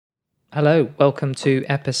Hello, welcome to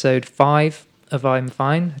episode 5 of I'm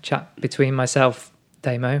Fine, a chat between myself,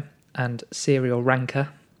 Damo, and serial ranker,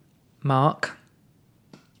 Mark.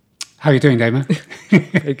 How are you doing, Damo?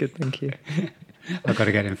 Very good, thank you. I've got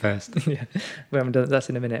to get in first. Yeah, we haven't done that's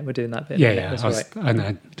in a minute. We're doing that bit. Yeah, in a minute. yeah. That's right. I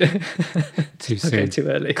know. Too soon. Okay, too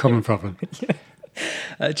early. Common problem.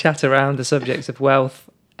 Chat around the subjects of wealth,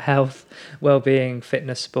 health, well-being,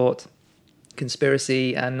 fitness, sport,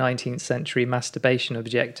 conspiracy, and 19th century masturbation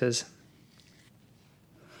objectors,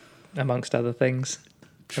 amongst other things.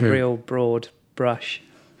 True. A real broad brush.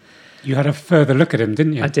 You had a further look at him,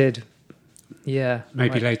 didn't you? I did. Yeah.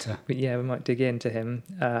 Maybe later. Yeah, we might dig into him.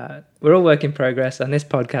 We're all work in progress, and this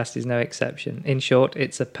podcast is no exception. In short,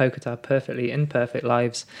 it's a poke at our perfectly imperfect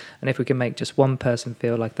lives, and if we can make just one person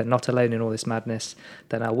feel like they're not alone in all this madness,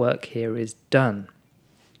 then our work here is done.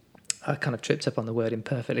 I kind of tripped up on the word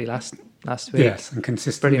imperfectly last week. Yes, and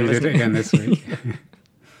consistently Brilliant, did it again this week.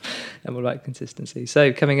 And we're like consistency.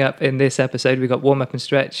 So coming up in this episode, we've got warm-up and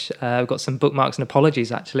stretch. We've got some bookmarks and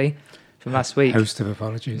apologies, actually, from last week. Host of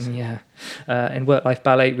apologies. Yeah. In Work-Life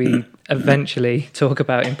Ballet, we eventually talk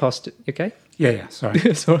about imposter... Okay? Yeah,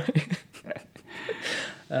 sorry. Sorry.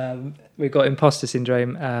 We've got imposter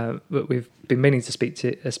syndrome, that we've been meaning to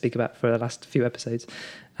speak about for the last few episodes.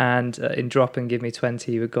 And in Drop and Give Me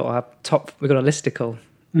 20, we've got a listicle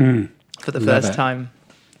for the first time.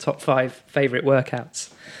 Top 5 favourite workouts.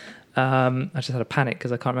 I just had a panic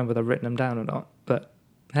because I can't remember whether I've written them down or not. But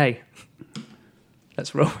hey,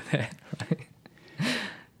 let's roll with it. Right?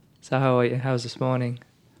 So how are you? How's this morning?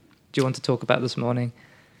 Do you want to talk about this morning?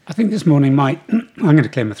 I think this morning might... I'm going to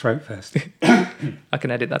clear my throat first. I can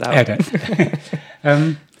edit that out. Edit.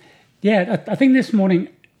 I think this morning...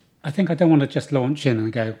 I think I don't want to just launch in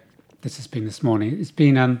and go, this has been this morning. It's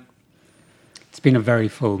been a very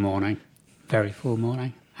full morning. Very full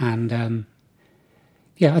morning. And...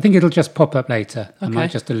 I think it'll just pop up later. Okay. I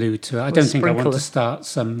might just allude to it. I don't think I want to start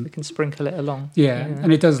some... We can sprinkle it along. Yeah,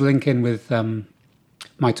 and it does link in with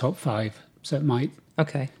my top 5, so it might...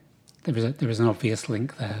 Okay. There is an obvious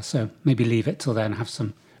link there, so maybe leave it till then, have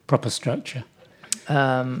some proper structure.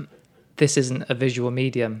 This isn't a visual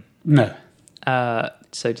medium. No.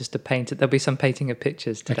 So just to paint it, there'll be some painting of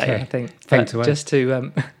pictures today, okay. I think. Paint away. Just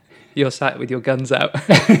to... you're sat with your guns out.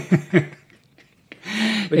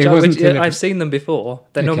 Which I've seen them before.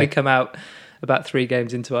 They normally come out about 3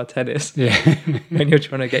 games into our tennis. Yeah. When you're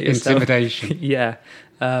trying to get yourself... Intimidation. Yeah.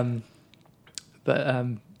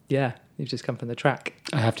 You've just come from the track.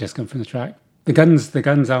 I have just come from the track. The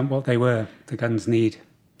guns aren't what they were. The guns need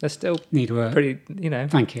They're still work. Pretty,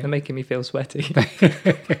 Thank you. They're making me feel sweaty.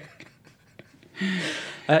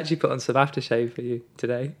 I actually put on some aftershave for you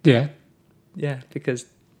today. Yeah. Yeah, because...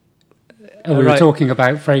 we were talking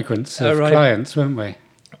about fragrance of clients, weren't we?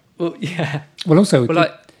 Well, yeah. Well, also...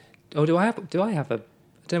 do I have a... I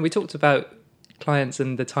don't know, we talked about clients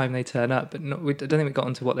and the time they turn up, but I don't think we got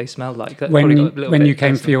onto what they smell like. When you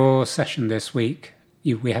came for your session this week,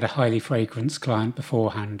 we had a highly fragranced client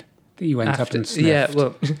beforehand that you went up and sniffed. Yeah,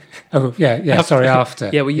 well...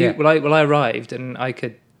 after. Yeah, I arrived and I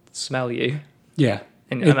could smell you. Yeah.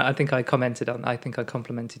 And I think I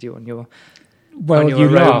complimented you on your... Well, you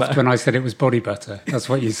laughed when I said it was body butter. That's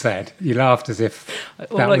what you said. You laughed as if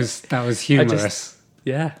that was humorous.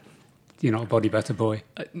 Yeah. You're not a body butter boy.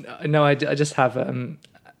 No, I just have... I'm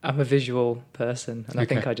a visual person, and I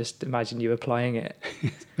think I just imagine you applying it.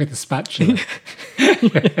 With a spatula.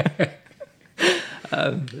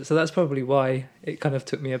 So that's probably why it kind of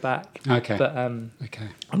took me aback. Okay. But I'm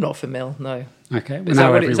not familiar, no. Okay. Well,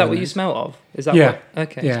 is that what you smell of? Is that yeah.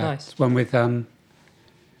 Okay, yeah. It's nice. It's one with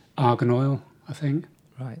argan oil, I think.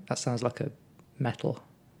 Right, that sounds like a metal.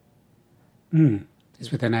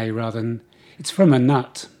 It's with an A rather than... It's from a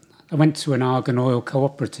nut. I went to an argan oil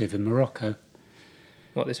cooperative in Morocco.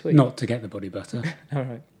 What, this week? Not to get the body butter. All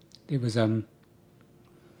right. It was a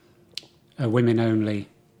women only...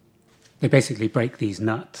 They basically break these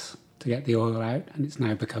nuts to get the oil out, and it's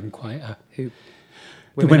now become quite a... Who?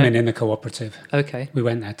 The women in the cooperative. Okay. We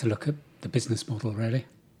went there to look at the business model, really.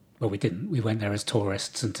 Well, we didn't. We went there as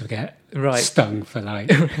tourists and to get stung for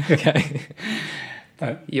like... Okay.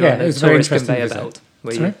 You're on the tourist conveyor belt.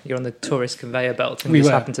 You're on the tourist conveyor belt and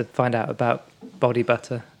happened to find out about body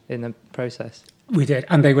butter in the process. We did.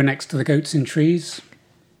 And they were next to the goats in trees.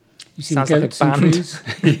 You see the goats like in trees?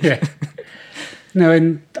 Yeah. No,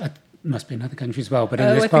 and must be in other countries as well, but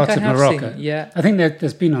in this part of Morocco, I think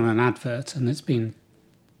there's been on an advert, and it's been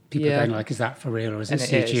people going like, "Is that for real or is it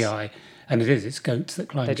CGI?" And it is. It's goats that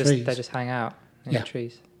climb trees. They just hang out in the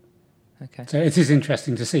trees. Okay. So it is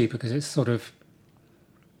interesting to see because it's sort of,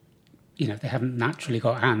 they haven't naturally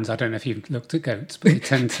got hands. I don't know if you've looked at goats, but they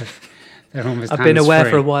tend to They're almost I've been aware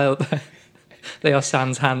hands-free. for a while. They are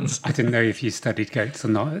sans hands. I didn't know if you studied goats or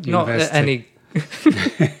not at Not university. at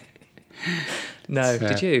any. No, So-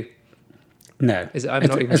 did you? No. I'm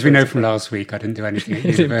not even As sure we know it's- from last week, I didn't do anything at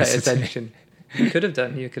You didn't pay university. attention. You could have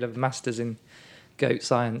done. You could have masters in goat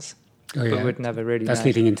science, Oh, but yeah. would never really. That's know.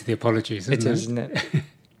 leading into the apologies, It isn't is, isn't it?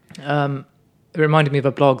 It reminded me of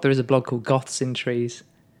a blog. There is a blog called Goths in Trees.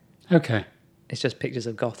 Okay, It's just pictures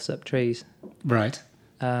of goths up trees. right.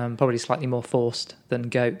 Probably slightly more forced than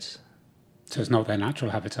goats. So it's not their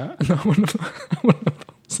natural habitat. I wouldn't have thought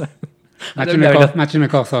so. I don't Imagine, know enough. imagine a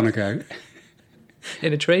goth on a goat.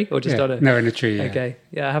 In a tree or just Yeah. on a... No, in a tree, yeah. Okay.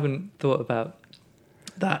 Yeah, I haven't thought about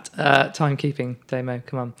that. Timekeeping, Damo,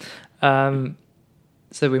 come on.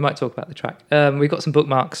 So we might talk about the track. We've got some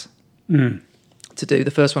bookmarks Mm. to do.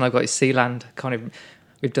 The first one I've got is Sealand. Can't even...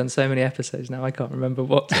 We've done so many episodes now, I can't remember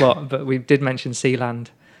what's what, but we did mention Sealand,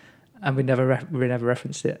 and we never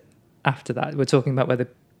referenced it after that. We're talking about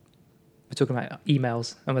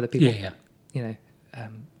emails and whether people, Yeah, yeah.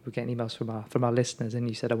 we're getting emails from our listeners, and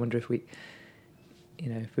you said, I wonder if we,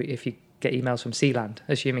 if you get emails from Sealand,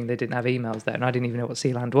 assuming they didn't have emails there, and I didn't even know what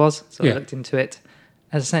Sealand was, so Yeah. I looked into it.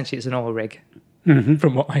 As essentially, it's an oil rig, hmm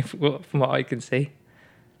from what I can see.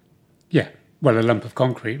 Yeah. Well, a lump of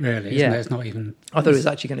concrete, really, isn't Yeah. it? It's not even... I thought it was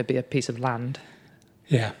actually going to be a piece of land.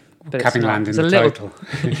 Yeah. But it's Having not. land in It's the a little-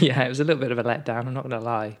 title. Yeah, it was a little bit of a letdown, I'm not going to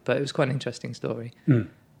lie, but it was quite an interesting story. Mm.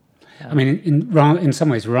 I mean, in some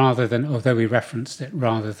ways, rather than, although we referenced it,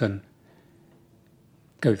 rather than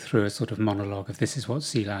go through a sort of monologue of this is what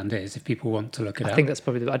Sealand is, if people want to look it I up. think that's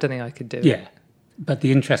probably I don't think I could do it. Yeah. But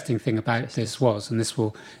the interesting thing about this was, and this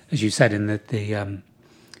will, as you said in the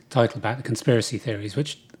title about the conspiracy theories,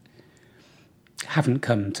 which haven't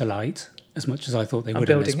come to light as much as I thought they I'm would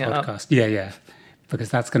in this building it up. podcast. Yeah, yeah. Because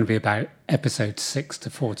that's going to be about episode 6 to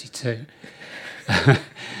 42.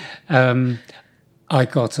 I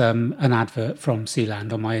got an advert from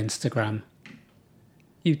Sealand on my Instagram.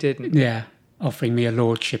 You didn't. Yeah. Offering me a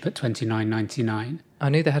lordship at $29.99. I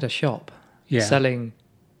knew they had a shop Yeah. selling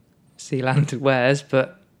Sealand wares,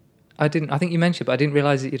 but I didn't. I think you mentioned, but I didn't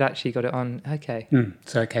realise that you'd actually got it on. Okay,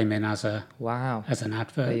 So it came in as an wow.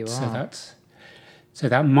 advert. There you are. So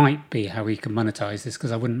that might be how we can monetize this,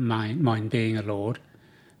 because I wouldn't mind being a lord.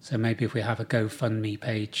 So maybe if we have a GoFundMe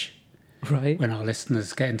page Right, when our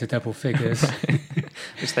listeners get into double figures,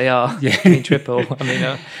 which they are. Yeah. I mean, triple. I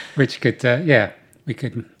mean, which could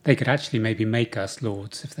they could actually maybe make us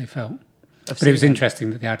lords if they felt. I've But it was seen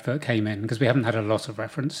interesting that the advert came in, because we haven't had a lot of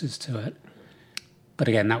references to it. But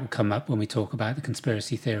again, that will come up when we talk about the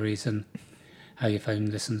conspiracy theories and how your phone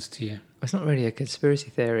listens to you. that. It's not really a conspiracy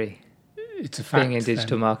theory. It's a fact. Being in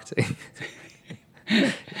digital then. marketing.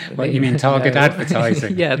 What, you mean target No.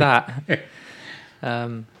 advertising? Yeah, that.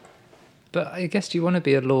 But I guess, do you want to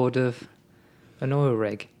be a lord of an oil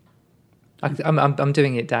rig? I'm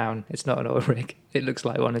doing it down. It's not an oil rig. It looks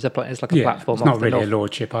like one. It's like a platform. It's not off the really a North.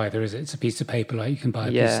 lordship either, is it? It's a piece of paper like you can buy a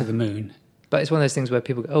piece Yeah. of the moon. But it's one of those things where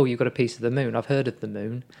people go, "Oh, you've got a piece of the moon. I've heard of the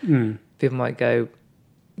moon." Mm. People might go,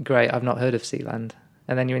 "Great, I've not heard of Sealand,"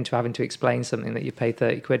 and then you're into having to explain something that you pay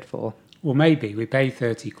 30 quid for. Well, maybe we pay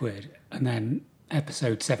 30 quid and then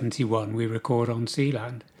episode 71 we record on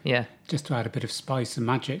Sealand, Yeah. just to add a bit of spice and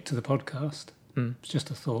magic to the podcast. It's just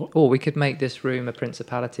a thought. Or we could make this room a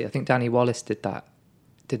principality. I think Danny Wallace did that,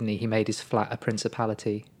 didn't he? He made his flat a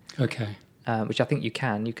principality, Okay. which I think you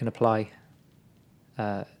can. You can apply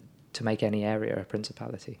to make any area a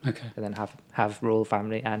principality, Okay. and then have royal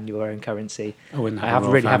family and your own currency. I wouldn't I have a have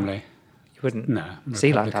royal really have- family. You wouldn't. No. I'm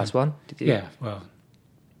Sealand Republican. has one. Did you? Yeah, well,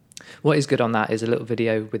 What is good on that is a little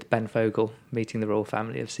video with Ben Fogle meeting the royal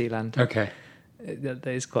family of Sealand. okay. That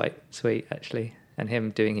is quite sweet, actually, and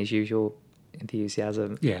him doing his usual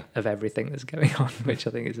enthusiasm Yeah. of everything that's going on, which I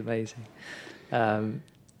think is amazing.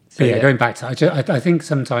 But yeah, going back to, I think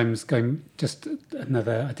sometimes I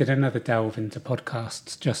did another delve into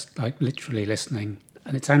podcasts, just like literally listening.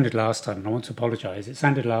 And it sounded last time, and I want to apologise, it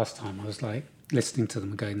sounded last time I was like listening to them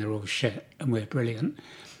and going, they're all shit and we're brilliant.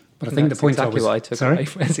 But I think the point exactly I was... what I took sorry? away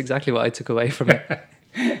from, that's exactly what I took away from it.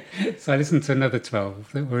 So I listened to another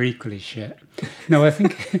 12 that were equally shit. No, I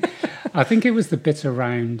think it was the bit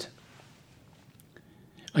around,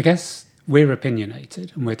 I guess we're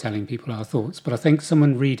opinionated and we're telling people our thoughts, but I think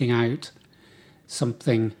someone reading out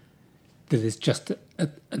something that is just a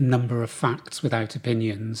number of facts without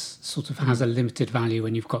opinions sort of has a limited value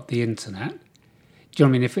when you've got the internet. Do you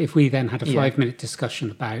know what I mean? If we then had a 5-minute discussion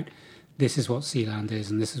about this is what Sealand is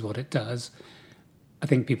and this is what it does, I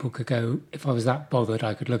think people could go, if I was that bothered,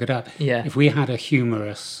 I could look it up. Yeah. If we had a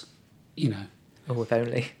humorous, Oh, if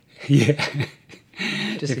only. yeah,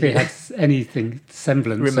 Just if it had anything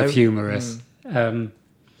semblance of humorous well,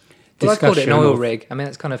 I called it an oil rig. I mean,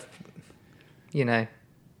 that's kind of,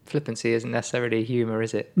 flippancy isn't necessarily humour,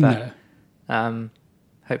 is it? But, no.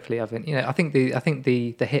 Hopefully, I think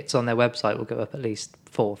the hits on their website will go up at least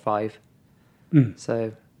 4 or 5.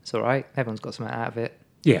 So it's all right. Everyone's got something out of it.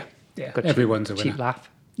 Yeah. Got Everyone's a winner. Cheap laugh.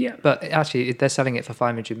 Yeah. But actually, they're selling it for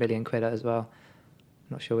 500 million quid as well.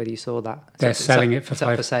 I'm not sure whether you saw that. They're selling it for it's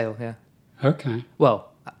up for sale. Yeah. Okay.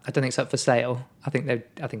 Well, I don't think it's up for sale. I think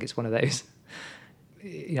it's one of those.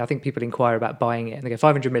 I think people inquire about buying it and they go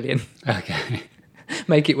 500 million. Okay.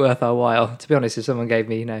 Make it worth our while. To be honest, if someone gave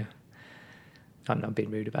me, I'm not being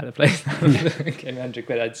rude about the place. Gave me 100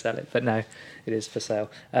 quid, I'd sell it. But no, it is for sale.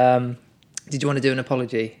 Did you want to do an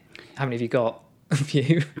apology? How many have you got? A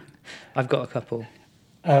few. I've got a couple.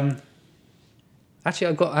 Actually,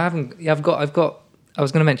 I've got. I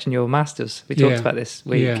was going to mention your masters. We talked about this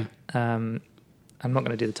week. Yeah. I'm not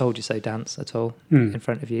going to do the "told you so" dance at all in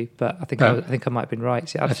front of you, but I think I might have been right.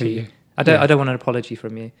 See, actually, I don't want an apology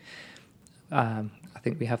from you. I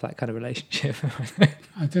think we have that kind of relationship.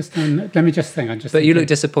 Let me just think. But you look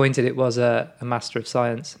disappointed. It was a Master of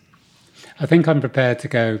Science. I think I'm prepared to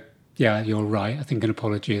go. Yeah, you're right. I think an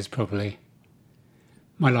apology is probably.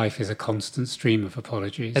 My life is a constant stream of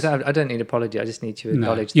apologies. I don't need an apology. I just need to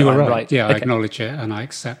acknowledge you that were I'm right. Yeah, okay. I acknowledge it, and I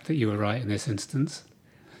accept that you were right in this instance.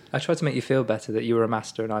 I tried to make you feel better that you were a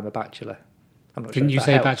master and I'm a bachelor. I'm not didn't sure you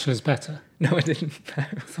say helped. bachelor's better? No, I didn't. I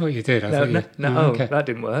thought you did. No, okay. that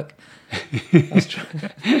didn't work.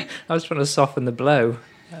 I was trying to soften the blow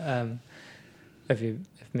of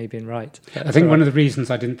me being right. I think one of the reasons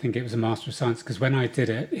I didn't think it was a Master of Science, because when I did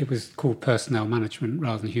it, it was called personnel management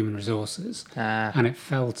rather than human resources. And it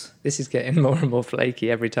felt... This is getting more and more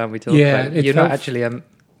flaky every time we talk about it. You're not actually...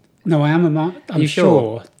 No, I am I'm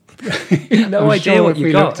sure. No I'm idea sure what if you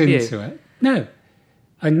we got, looked into it. No,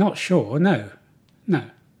 I'm not sure. No.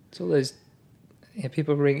 It's all those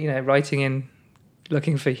people writing in,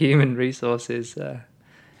 looking for human resources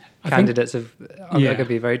candidates. I'm going to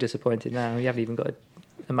be very disappointed now. You haven't even got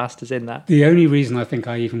a master's in that. The only reason I think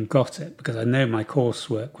I even got it, because I know my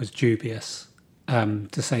coursework was dubious,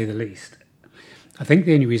 to say the least. I think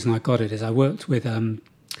the only reason I got it is I worked with...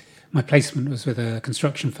 my placement was with a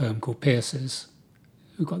construction firm called Pierce's,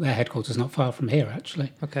 who got their headquarters not far from here,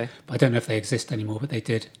 actually. Okay. But I don't know if they exist anymore, but they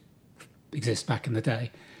did exist back in the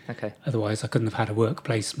day. Okay. Otherwise, I couldn't have had a work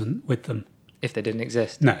placement with them. If they didn't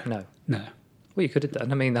exist? No. Well, you could have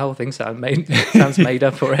done. I mean, the whole thing sounds made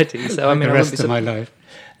up already. So I mean, the rest of my life.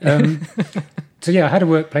 So yeah, I had a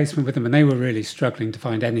work placement with them, and they were really struggling to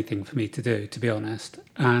find anything for me to do, to be honest.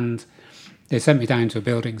 And they sent me down to a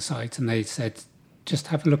building site, and they said, just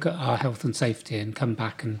have a look at our health and safety and come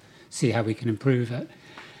back and see how we can improve it.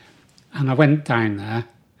 And I went down there,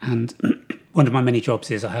 and one of my many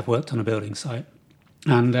jobs is I have worked on a building site.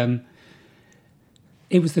 And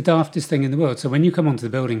it was the daftest thing in the world. So when you come onto the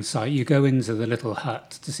building site, you go into the little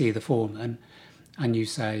hut to see the foreman, and you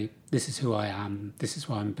say, this is who I am, this is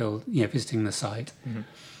why I'm visiting the site. Mm-hmm.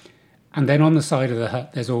 And then on the side of the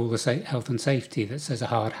hut, there's all the health and safety that says a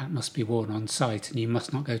hard hat must be worn on site and you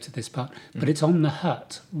must not go to this part. But it's on the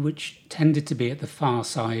hut, which tended to be at the far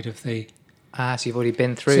side of the... So you've already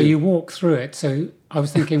been through. So you walk through it. So I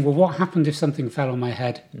was thinking, well, what happened if something fell on my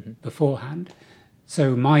head beforehand?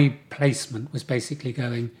 So my placement was basically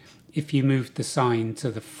going, if you moved the sign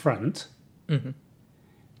to the front,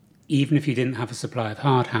 even if you didn't have a supply of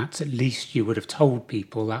hard hats, at least you would have told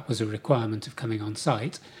people that was a requirement of coming on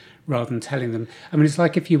site, rather than telling them. I mean, it's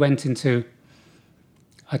like if you went into,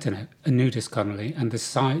 I don't know, a nudist colony, and the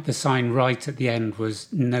sign right at the end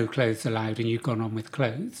was no clothes allowed, and you'd gone on with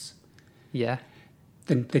clothes. Yeah.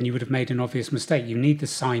 Then you would have made an obvious mistake. You need the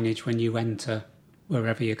signage when you enter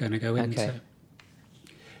wherever you're going to go into. Okay.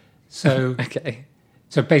 So, okay.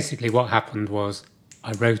 So basically what happened was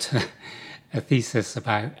I wrote a thesis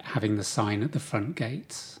about having the sign at the front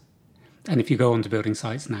gates. And if you go onto building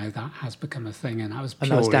sites now, that has become a thing, and that was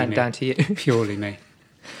purely down to you. Purely me.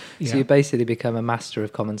 So you basically become a master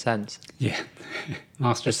of common sense. Yeah.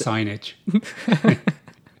 Master of signage.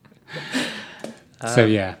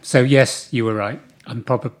 So yes, you were right.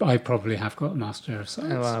 I probably have got a Master of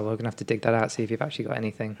Science. Oh, well, we're going to have to dig that out, see if you've actually got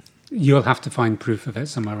anything. You'll have to find proof of it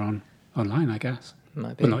somewhere online, I guess.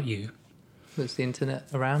 Might be. Well, not you. Was the internet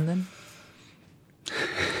around then?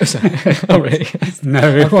 Oh, really?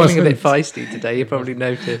 No, it I'm wasn't. feeling a bit feisty today, you probably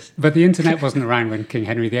noticed. But the internet wasn't around when King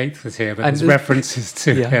Henry VIII was here, but there's references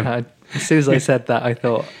to him. As soon as I said that, I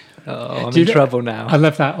thought, I'm in trouble now. I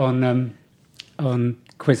love that on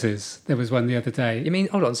quizzes. There was one the other day. You mean,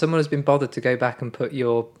 hold on, someone has been bothered to go back and put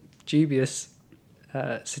your dubious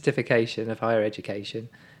certification of higher education.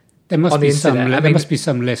 There must on be the internet. there must be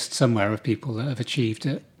some list somewhere of people that have achieved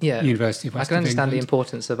it. Yeah, University of West I can understand England. the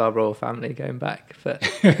importance of our royal family going back, but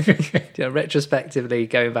retrospectively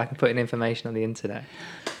going back and putting information on the internet.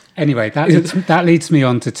 Anyway, that leads me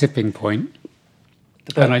on to Tipping Point.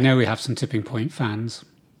 The book. And I know we have some Tipping Point fans.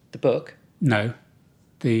 The book? No,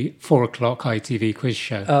 the 4:00 ITV quiz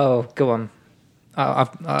show. Oh, go on.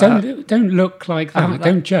 Don't look like that.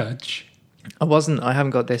 Don't judge. I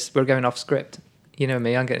haven't got this. We're going off script. You know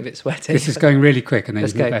me, I'm getting a bit sweaty. This is going really quick, and then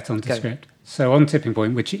Let's you can go. get onto script. So on Tipping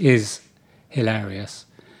Point, which is hilarious,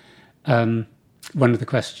 one of the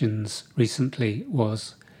questions recently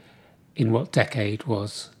was, in what decade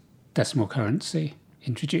was decimal currency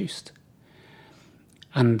introduced?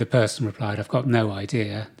 And the person replied, I've got no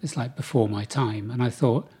idea. It's like before my time. And I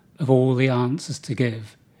thought, of all the answers to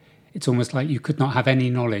give, it's almost like you could not have any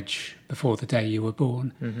knowledge before the day you were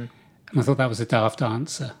born. Mm-hmm. And I thought that was a daft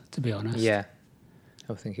answer, to be honest. Yeah,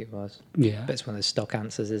 I think it was. Yeah. But it's one of those stock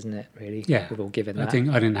answers, isn't it, really? Yeah. We've all given that.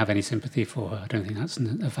 I didn't have any sympathy for her. I don't think that's a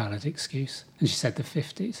valid excuse. And she said the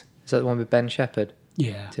 50s. Is that the one with Ben Shepherd?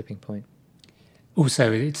 Yeah. Tipping Point.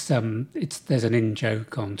 Also, it's there's an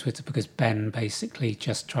in-joke on Twitter because Ben basically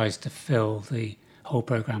just tries to fill the whole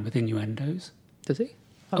programme with innuendos. Does he?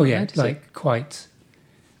 Oh yeah, like quite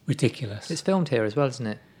ridiculous. It's filmed here as well, isn't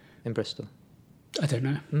it? In Bristol. I don't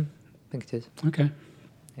know. I think it is. Okay.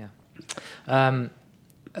 Yeah.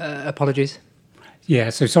 Apologies. Yeah,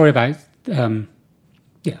 so sorry about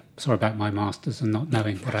my masters and not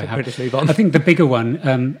knowing what I have. We'll just move on. I think the bigger one,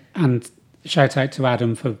 and shout out to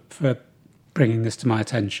Adam for bringing this to my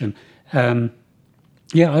attention. I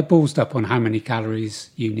ballsed up on how many calories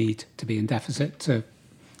you need to be in deficit to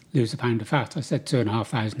lose a pound of fat. I said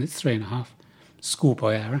 2,500, it's 3.5.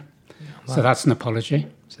 Schoolboy error. Wow. So that's an apology.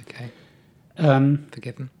 It's okay.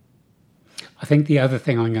 Forgiven. I think the other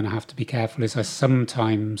thing I'm going to have to be careful is I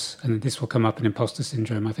sometimes, and this will come up in imposter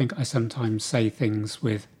syndrome, I think I sometimes say things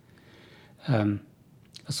with a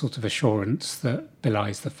sort of assurance that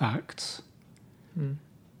belies the facts.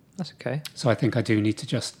 That's okay. So I think I do need to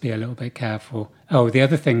just be a little bit careful. Oh, the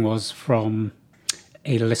other thing was from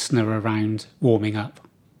a listener around warming up.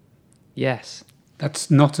 Yes.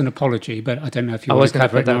 That's not an apology, but I don't know if you want to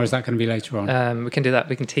cover it now, or is that going to be later on? We can do that.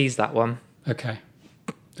 We can tease that one. Okay.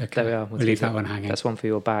 There we are. We'll leave that one hanging. That's one for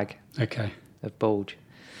your bag. Okay. Of bulge.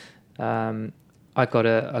 I got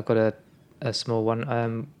a small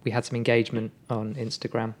one. We had some engagement on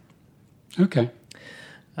Instagram. Okay.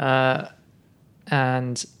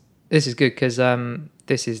 And this is good because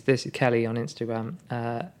this is Kelly on Instagram.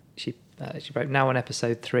 She wrote, now on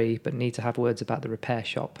episode 3, but need to have words about the repair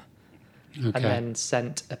shop. Okay. And then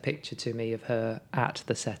sent a picture to me of her at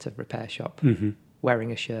the set of Repair Shop,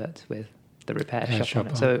 wearing a shirt with the Repair Shop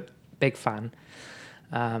on it. So big fan.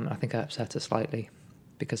 I think I upset her slightly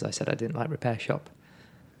because I said I didn't like Repair Shop.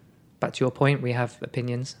 Back to your point, we have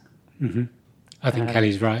opinions. I think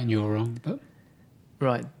Kelly's right and you're wrong, but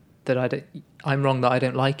right, that I'm wrong that I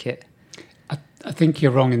don't like it. I think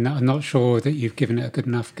you're wrong in that I'm not sure that you've given it a good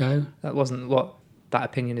enough go. That wasn't what that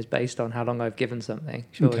opinion is based on. How long I've given something.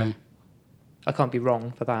 Surely. Okay. I can't be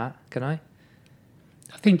wrong for that, can I?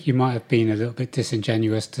 I think you might have been a little bit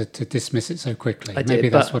disingenuous to dismiss it so quickly. Maybe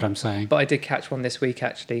that's what I'm saying. But I did catch one this week,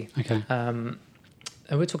 actually. Okay. And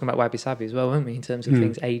we're talking about Wabi Sabi as well, weren't we, in terms of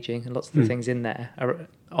things aging, and lots of the things in there are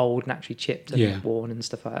old and actually chipped and worn and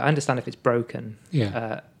stuff like that. I understand if it's broken.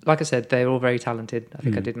 Yeah. Like I said, they're all very talented. I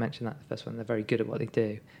think I did mention that the first one. They're very good at what they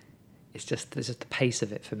do. It's just the pace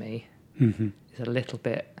of it for me is a little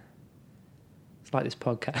bit... It's like this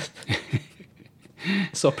podcast.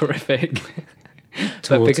 Soporific.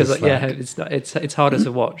 But because it's harder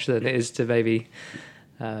to watch than it is to maybe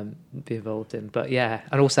be involved in. But yeah,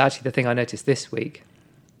 and also actually the thing I noticed this week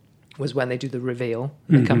was when they do the reveal,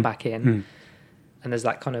 they come back in, and there's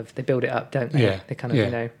that kind of, they build it up, don't they? They kind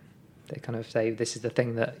of they kind of say this is the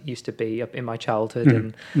thing that used to be up in my childhood,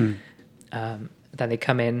 and then they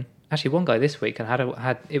come in. Actually, one guy this week and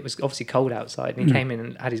had it was obviously cold outside, and he came in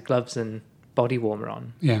and had his gloves and body warmer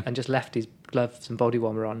on, and just left his gloves and body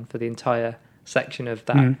warmer on for the entire section of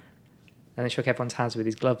that, and then shook everyone's hands with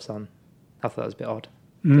his gloves on. I thought that was a bit odd.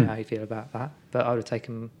 I don't know how you feel about that, but I would have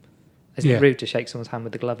taken... Is it rude to shake someone's hand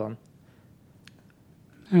with the glove on?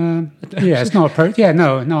 It's not appropriate. Yeah,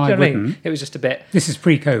 no, I wouldn't. Mean? It was just a bit... This is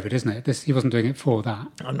pre-COVID, isn't it? He wasn't doing it for that.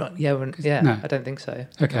 I'm not... No. I don't think so.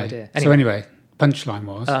 Okay. No idea. So anyway, punchline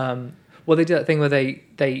was... well, they do that thing where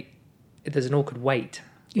they there's an awkward wait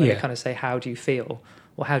where they kind of say, how do you feel?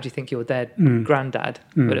 Or how do you think your dead granddad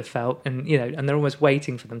would have felt? And, and they're almost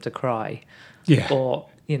waiting for them to cry. Yeah. Or,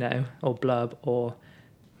 or blub, or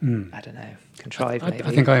I don't know, contrived maybe. I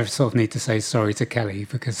think I sort of need to say sorry to Kelly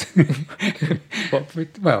because,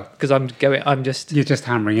 You're just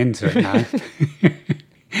hammering into it now.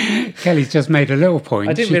 Kelly's just made a little point.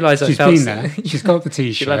 I didn't realise she's been there. She's got the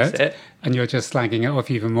T-shirt, she loves it. And you're just slagging it off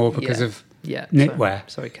even more because of knitwear.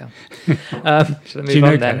 Sorry, Cal. Shall I move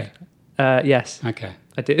on then? Kelly? Yes. Okay.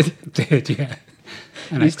 I did. Yeah.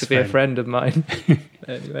 Used to be a friend of mine.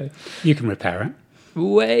 Anyway, you can repair it.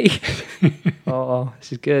 Way. Oh,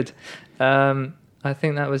 this is good. I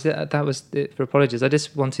think that was it. That was it for apologies. I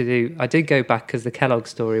just wanted to. I did go back because the Kellogg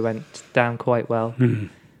story went down quite well. I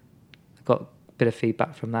got a bit of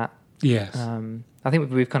feedback from that. Yes. I think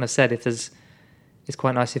we've kind of said it's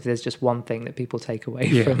quite nice if there's just one thing that people take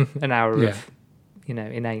away from an hour of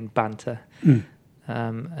inane banter,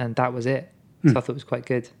 and that was it. So I thought it was quite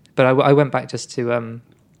good. But I went back just to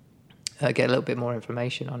get a little bit more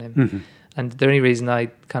information on him. And the only reason I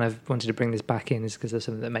kind of wanted to bring this back in is because there's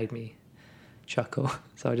something that made me chuckle.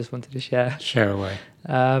 So I just wanted to share. Share away.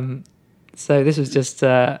 So this was just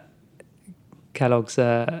Kellogg's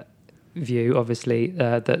view, obviously,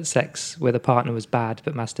 that sex with a partner was bad,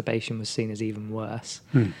 but masturbation was seen as even worse.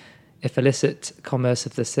 If illicit commerce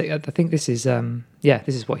of the... I think this is...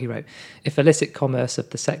 this is what he wrote. If illicit commerce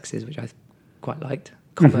of the sexes, which I quite liked,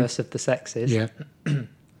 commerce of the sexes...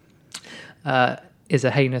 is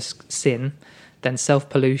a heinous sin, then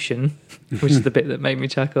self-pollution, which is the bit that made me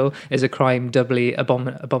chuckle, is a crime doubly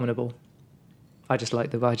abominable. I just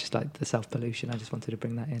like the self-pollution. I just wanted to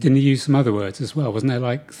bring that in. Didn't he use some other words as well? Wasn't there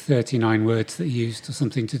like 39 words that he used or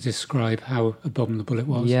something to describe how abominable it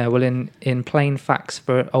was? Yeah, well, in Plain Facts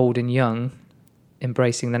for Old and Young,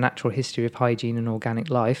 embracing the natural history of hygiene and organic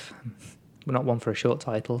life... Well, not one for a short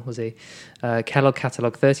title, was he? Kellogg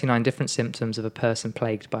catalogued 39 different symptoms of a person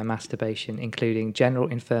plagued by masturbation, including general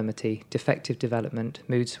infirmity, defective development,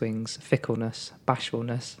 mood swings, fickleness,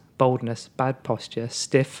 bashfulness, boldness, bad posture,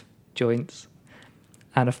 stiff joints,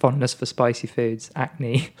 and a fondness for spicy foods,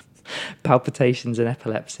 acne, palpitations, and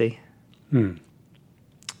epilepsy.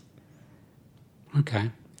 Okay.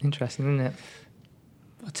 Interesting, isn't it?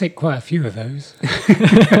 I'll take quite a few of those.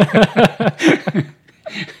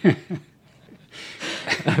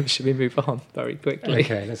 Should we move on very quickly?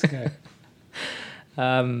 Okay, let's go.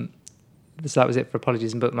 So that was it for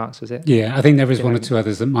apologies and bookmarks, was it? Yeah, I think there is one or two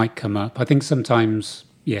others that might come up. I think sometimes,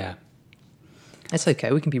 it's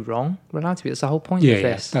okay. We can be wrong. We're allowed to be. That's the whole point of this.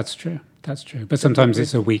 Yes, that's true. That's true. But sometimes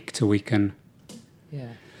it's a week to week and... Yeah.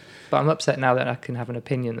 But I'm upset now that I can have an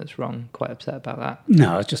opinion that's wrong. Quite upset about that.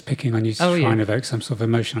 No, I was just picking on you to try and evoke some sort of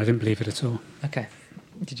emotion. I didn't believe it at all. Okay.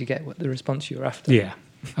 Did you get the response you were after? Yeah.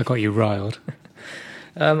 I got you riled.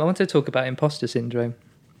 I want to talk about imposter syndrome.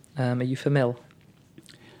 Are you familiar?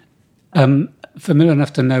 Familiar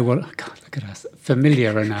enough to know what... God, look at us.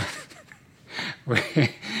 Familiar enough. We're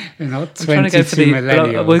not 22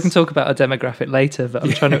 millennials. We can talk about our demographic later, but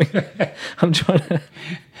I'm trying to... I'm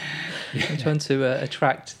trying to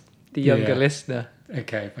attract the younger listener.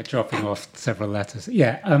 Okay, by dropping off several letters.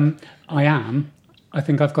 Yeah, I am. I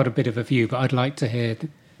think I've got a bit of a view, but I'd like to hear...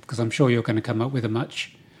 Because I'm sure you're going to come up with a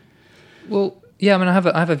much... Well... Yeah, I mean, I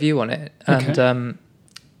have a view on it, and okay.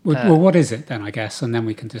 Well, what is it then? I guess, and then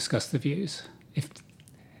we can discuss the views. If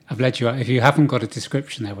I've led you out, if you haven't got a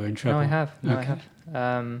description, there we're in trouble. No, I have. I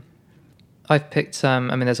have. I've picked. I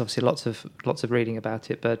mean, there's obviously lots of reading about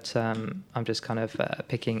it, but I'm just kind of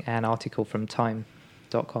picking an article from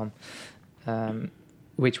Time.com,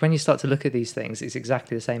 which, when you start to look at these things, is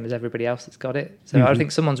exactly the same as everybody else that's got it. So I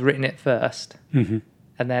think someone's written it first.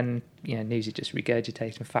 And then, news is just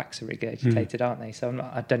regurgitated and facts are regurgitated, aren't they? So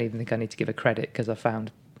I don't even think I need to give a credit because I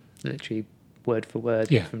found literally word for word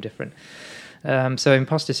from different. So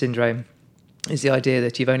imposter syndrome is the idea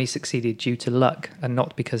that you've only succeeded due to luck and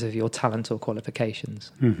not because of your talent or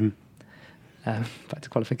qualifications. Back to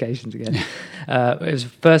qualifications again. It was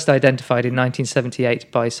first identified in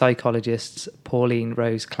 1978 by psychologists Pauline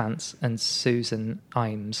Rose Clance and Susan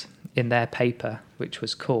Imes in their paper, which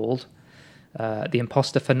was called... The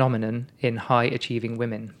Imposter Phenomenon in High Achieving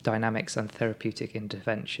Women, Dynamics and Therapeutic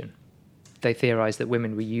Intervention. They theorised that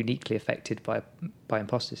women were uniquely affected by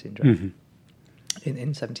imposter syndrome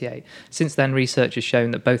in 78. Since then, research has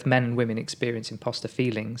shown that both men and women experience imposter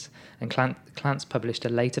feelings, and Clance published a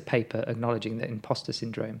later paper acknowledging that imposter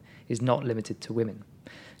syndrome is not limited to women.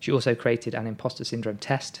 She also created an imposter syndrome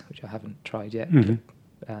test, which I haven't tried yet,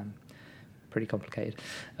 pretty complicated.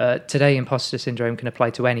 Today, imposter syndrome can apply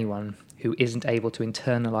to anyone who isn't able to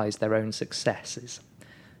internalise their own successes.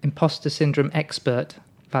 Imposter syndrome expert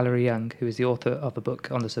Valerie Young, who is the author of a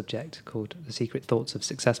book on the subject called The Secret Thoughts of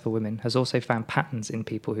Successful Women, has also found patterns in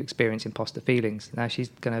people who experience imposter feelings. Now,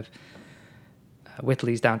 she's kind of whittle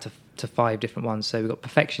these down to 5 different ones. So we've got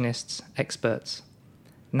perfectionists, experts,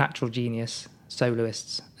 natural genius,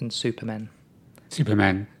 soloists, and supermen.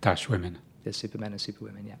 Supermen-women. There's supermen and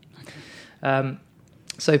superwomen, yeah. Okay.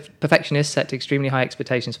 So perfectionists set extremely high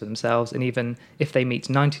expectations for themselves, and even if they meet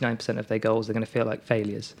 99% of their goals, they're going to feel like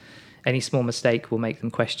failures. Any small mistake will make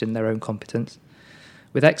them question their own competence.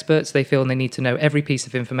 With experts, they feel they need to know every piece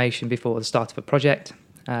of information before the start of a project.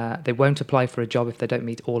 They won't apply for a job if they don't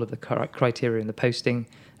meet all of the criteria in the posting,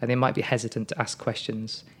 and they might be hesitant to ask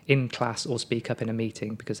questions in class or speak up in a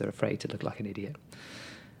meeting because they're afraid to look like an idiot.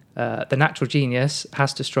 The natural genius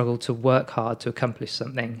has to struggle to work hard to accomplish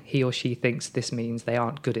something. He or she thinks this means they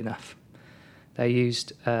aren't good enough. They're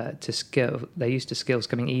used to skills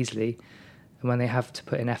coming easily, and when they have to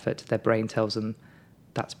put in effort, their brain tells them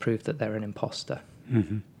that's proof that they're an imposter.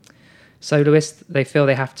 Mm-hmm. Soloists, they feel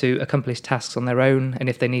they have to accomplish tasks on their own, and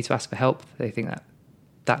if they need to ask for help, they think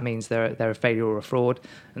that means they're a failure or a fraud.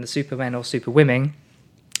 And the supermen or superwomen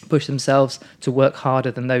push themselves to work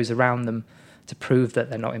harder than those around them to prove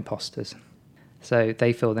that they're not imposters. So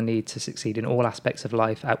they feel the need to succeed in all aspects of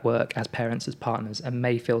life, at work, as parents, as partners, and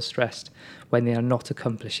may feel stressed when they are not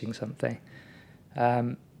accomplishing something.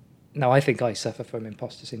 Now, I think I suffer from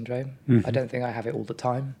imposter syndrome. Mm-hmm. I don't think I have it all the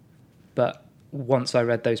time, but once I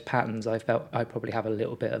read those patterns, I felt I probably have a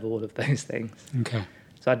little bit of all of those things. Okay.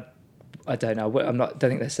 So I don't know. Don't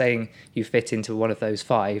think they're saying you fit into one of those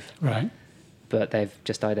 5. Right. But they've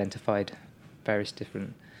just identified various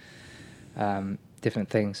different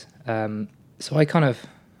things. So I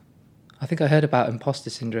think I heard about imposter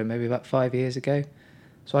syndrome maybe about 5 years ago.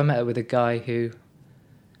 So I met up with a guy who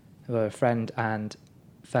a friend and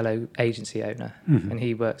fellow agency owner, mm-hmm. and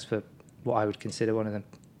he works for what I would consider one of the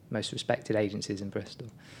most respected agencies in Bristol.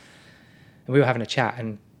 And we were having a chat,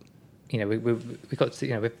 and we got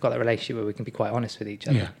to, we've got that relationship where we can be quite honest with each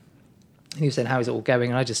other. Yeah. And he was saying, "How is it all going?"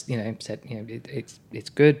 And I just said, it's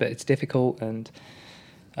good, but it's difficult, and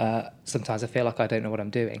sometimes I feel like I don't know what I'm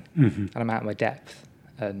doing, mm-hmm. and I'm out of my depth,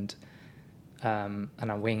 and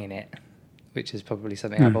I'm winging it, which is probably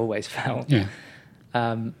something I've always felt. Yeah.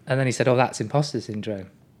 And then he said, "Oh, that's imposter syndrome,"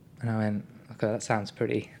 and I went, "Okay, that sounds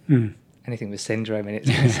pretty." Anything with syndrome in it's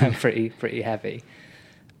going to sound pretty heavy.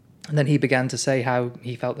 And then he began to say how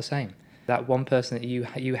he felt the same. That one person that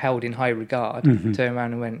you held in high regard mm-hmm. turned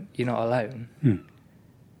around and went, "You're not alone."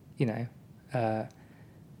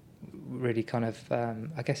 Really kind of,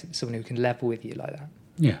 I guess it's someone who can level with you like that.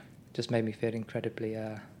 Yeah. Just made me feel incredibly,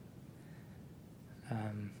 I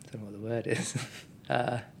don't know what the word is.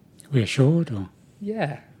 Reassured, or?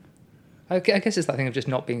 Yeah. I guess it's that thing of just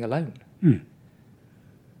not being alone. Mm.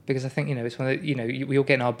 Because I think, it's one of the, we all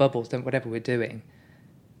get in our bubbles, don't, whatever we're doing,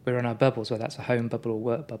 we're in our bubbles, whether that's a home bubble or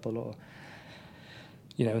work bubble, or,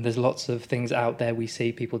 and there's lots of things out there we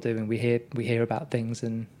see people doing, we hear about things,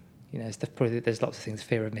 and, there's lots of things,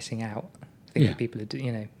 fear of missing out, thinking people are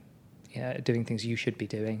doing things you should be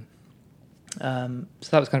doing. So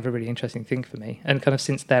that was kind of a really interesting thing for me. And kind of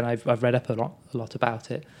since then, I've read up a lot about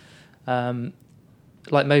it.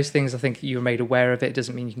 Like most things, I think you're made aware of it. It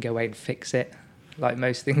doesn't mean you can go away and fix it. Like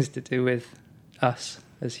most things to do with us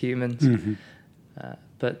as humans. Mm-hmm.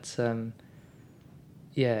 But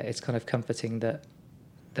it's kind of comforting that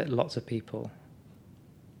lots of people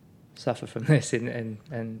suffer from this, and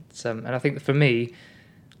I think that for me,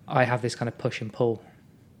 I have this kind of push and pull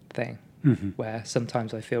thing, mm-hmm. where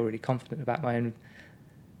sometimes I feel really confident about I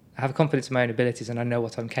have confidence in my own abilities, and I know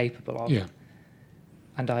what I'm capable of. Yeah.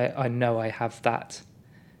 And I know I have that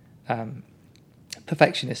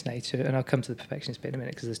perfectionist nature, and I'll come to the perfectionist bit in a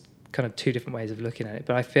minute because there's kind of 2 different ways of looking at it,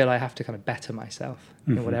 but I feel I have to kind of better myself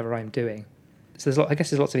mm-hmm. in whatever I'm doing. So I guess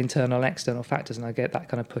there's lots of internal and external factors, and I get that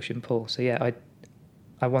kind of push and pull. So yeah,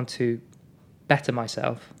 I want to better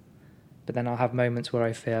myself, but then I'll have moments where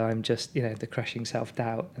I feel I'm just, the crushing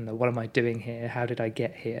self-doubt and the what am I doing here? How did I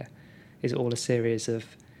get here? Is all a series of,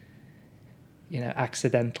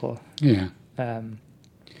 accidental,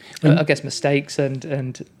 I guess mistakes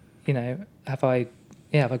and have I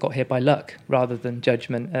got here by luck rather than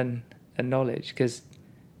judgment and knowledge? Because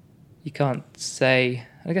you can't say.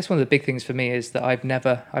 I guess one of the big things for me is that I've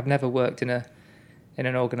never worked in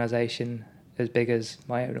an organisation as big as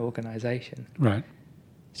my own organisation. Right.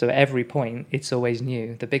 So at every point, it's always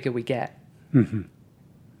new. The bigger we get, mm-hmm.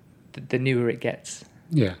 the newer it gets.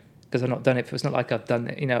 Yeah. Because I've not done it. It's not like I've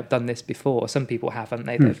done this before. Some people haven't.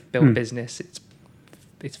 They've built a business.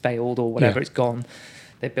 It's failed or whatever. It's gone.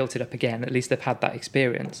 They've built it up again. At least they've had that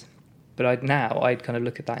experience. But I'd kind of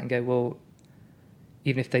look at that and go, well,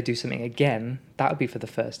 even if they do something again, that would be for the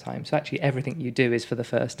first time. So actually, everything you do is for the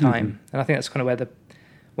first time. Mm-hmm. And I think that's kind of where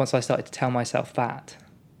once I started to tell myself that,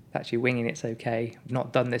 actually winging it's okay. I've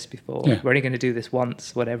not done this before. Yeah. We're only going to do this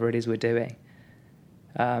once, whatever it is we're doing.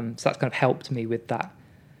 So that's kind of helped me with that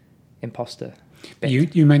imposter bit.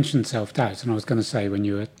 You mentioned self-doubt, and I was going to say when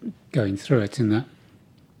you were going through it, in that,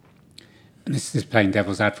 and this is playing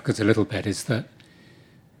devil's advocate a little bit, is that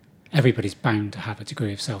everybody's bound to have a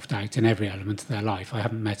degree of self-doubt in every element of their life. I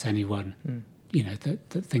haven't met anyone,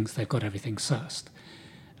 that thinks they've got everything sussed.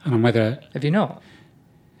 And on whether... Have you not?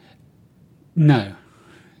 No.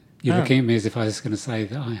 You're looking at me as if I was going to say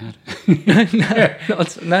that I had.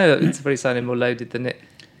 No, it's probably sounding more loaded than it.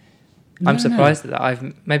 I'm surprised at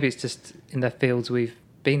that. Maybe it's just in the fields we've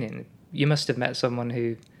been in. You must have met someone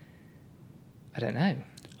who, I don't know.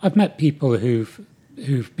 I've met people who've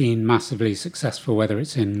been massively successful, whether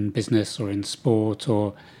it's in business or in sport,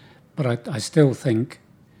 but I still think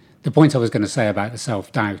the point I was going to say about the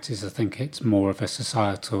self-doubt is I think it's more of a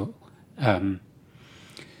societal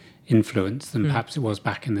influence than perhaps it was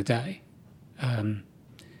back in the day.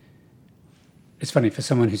 It's funny, for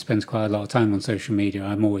someone who spends quite a lot of time on social media,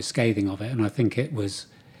 I'm always scathing of it, and I think it's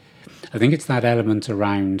that element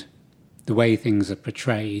around the way things are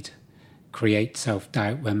portrayed create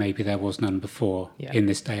self-doubt where maybe there was none before in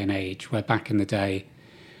this day and age, where back in the day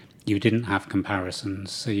you didn't have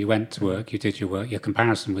comparisons. So you went to work, you did your work, your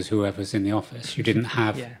comparison was whoever's in the office. You didn't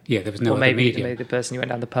have, there was no other medium. Maybe the person you went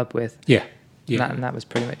down the pub with. Yeah. And that was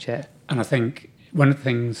pretty much it. And I think one of the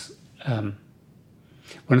things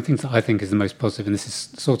that I think is the most positive, and this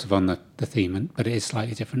is sort of on the theme, but it is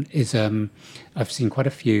slightly different, is I've seen quite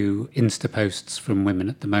a few Insta posts from women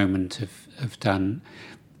at the moment have done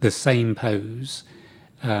the same pose,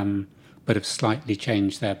 but have slightly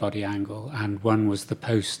changed their body angle. And one was the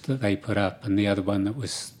post that they put up, and the other one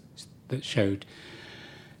that showed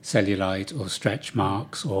cellulite or stretch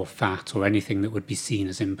marks or fat or anything that would be seen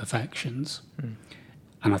as imperfections.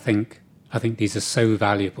 And I think these are so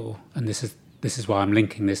valuable, and this is why I'm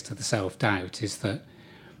linking this to the self-doubt, is that,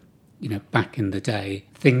 back in the day,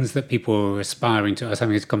 things that people were aspiring to. I was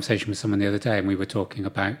having a conversation with someone the other day, and we were talking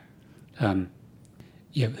about who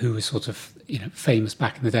was sort of famous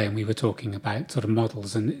back in the day, and we were talking about sort of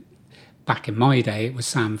models. And back in my day, it was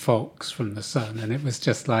Sam Fox from The Sun, and it was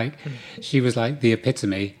just like she was like the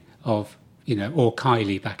epitome of or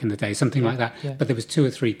Kylie back in the day, something like that. But there was 2 or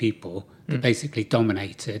 3 people that basically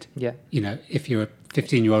dominated. If you're a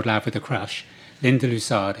 15-year-old lad with a crush, Linda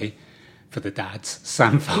Lusardi for the dads,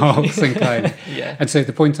 Sam Fox and Kylie. And so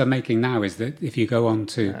the point I'm making now is that if you go on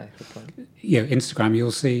to Instagram,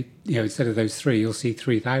 you'll see, instead of those 3, you'll see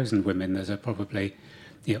 3,000 women that are probably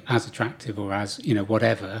as attractive or as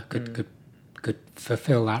whatever could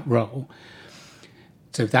fulfill that role.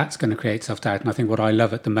 So that's going to create self-doubt. And I think what I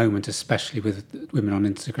love at the moment, especially with women on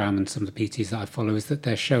Instagram and some of the PTs that I follow, is that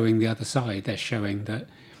they're showing the other side. They're showing that,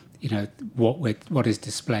 what is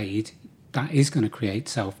displayed, that is going to create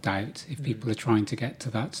self-doubt if people are trying to get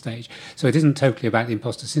to that stage. So it isn't totally about the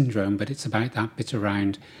imposter syndrome, but it's about that bit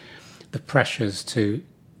around the pressures to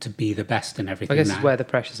be the best in everything. I guess now. It's where the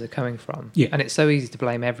pressures are coming from. And it's so easy to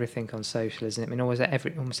blame everything on social, isn't it? I mean,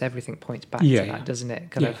 almost everything points back to that, doesn't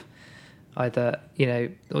it? Kind of either,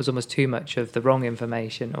 there's almost too much of the wrong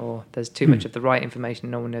information, or there's too much of the right information,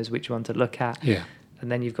 no one knows which one to look at. And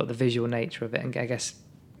then you've got the visual nature of it, and I guess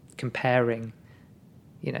comparing,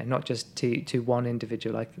 not just to one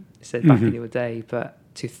individual, like I said back in your day, but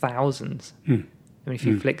to thousands. I mean, if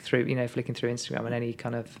you flicking through Instagram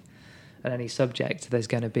and any subject, there's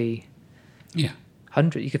going to be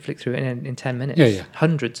hundreds. You could flick through it in 10 minutes.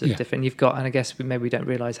 Hundreds of different. You've got, and I guess maybe we don't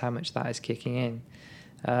realise how much that is kicking in.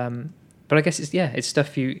 But I guess it's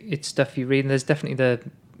stuff you read, and there's definitely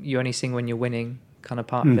you only sing when you're winning kind of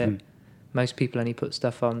part of it. Most people only put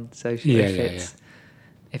stuff on social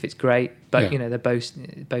if it's great, but they're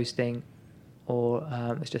boasting, or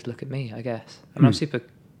let's just look at me, I guess. I mean, I'm super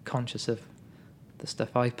conscious of the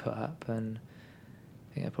stuff I put up, and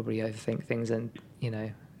I think I probably overthink things, and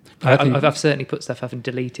I've certainly put stuff up and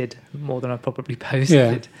deleted more than I've probably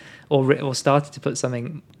posted, or started to put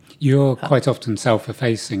something. You're quite often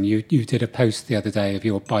self-effacing. You did a post the other day of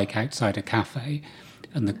your bike outside a cafe,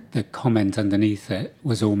 and the comment underneath it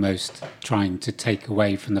was almost trying to take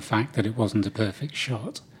away from the fact that it wasn't a perfect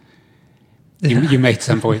shot. You made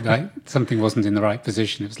some point like something wasn't in the right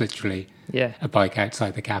position. It was literally a bike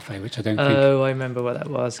outside the cafe, which I don't think... Oh, I remember what that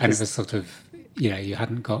was. And it was sort of, you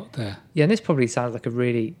hadn't got the... Yeah, and this probably sounds like a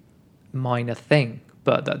really minor thing,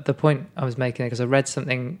 but the point I was making, because I read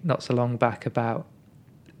something not so long back about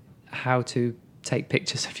how to take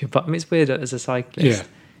pictures of your bike. I mean, it's weird as a cyclist.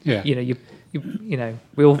 We'll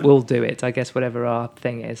do it, I guess, whatever our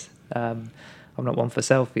thing is. I'm not one for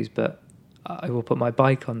selfies, but I will put my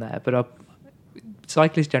bike on there. But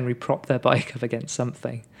cyclists generally prop their bike up against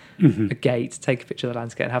something, a gate, take a picture of the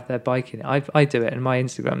landscape and have their bike in it. I do it, and my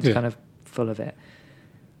Instagram's kind of full of it.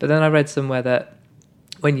 But then I read somewhere that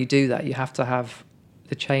when you do that, you have to have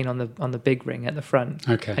the chain on the big ring at the front,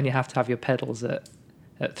 and you have to have your pedals at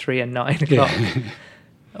 3 and 9 o'clock.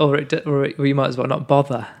 Or you might as well not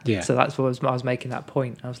bother. Yeah. So that's what I was making that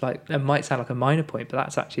point. I was like, it might sound like a minor point, but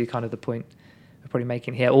that's actually kind of the point we're probably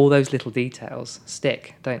making here. All those little details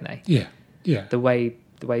stick, don't they? Yeah, yeah. The way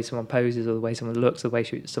someone poses, or the way someone looks, the way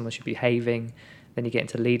someone should be behaving. Then you get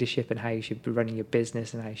into leadership and how you should be running your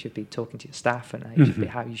business, and how you should be talking to your staff, and how you should be,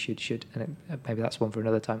 how you should. And maybe that's one for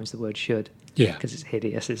another time. Is the word "should"? Yeah. Because it's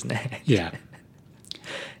hideous, isn't it? Yeah.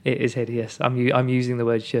 It is hideous. I'm using the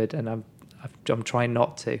word "should," and I'm trying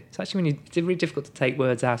not to. It's actually it's really difficult to take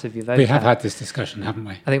words out of your vocab. We have had this discussion, haven't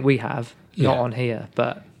we? I think we have, not on here,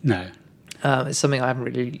 but no, it's something I haven't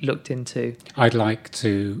really looked into. I'd like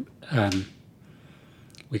to.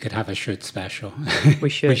 We could have a should special. We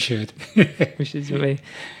should. We should. We should. It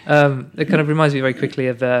kind of reminds me very quickly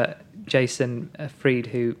of Jason Fried,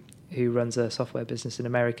 who runs a software business in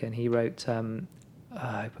America, and he wrote.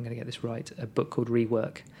 I hope I'm going to get this right. A book called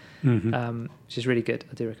Rework, which is really good.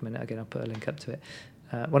 I do recommend it. Again, I'll put a link up to it.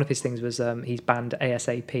 One of his things was he's banned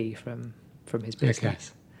ASAP from his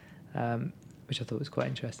business, which I thought was quite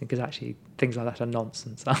interesting, because actually things like that are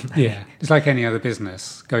nonsense, aren't they? Yeah, it's like any other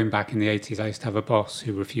business. Going back in the 80s, I used to have a boss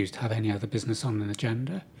who refused to have any other business on an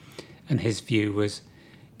agenda, and his view was,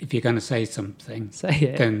 if you're going to say something, say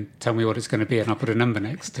it. Then tell me what it's going to be, and I'll put a number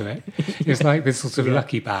next to it. It's like this sort of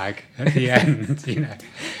lucky bag at the end, you know.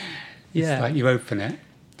 Yeah. It's like you open it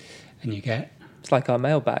and you get... It's like our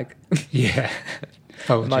mailbag. Yeah.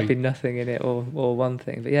 There might be nothing in it, or one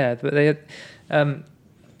thing. But yeah, they...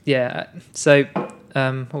 So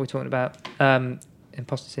what were we talking about?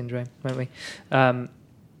 Imposter syndrome, weren't we?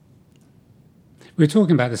 We were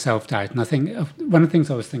talking about the self-doubt, and I think one of the things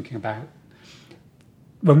I was thinking about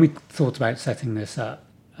when we thought about setting this up,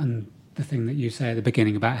 and the thing that you say at the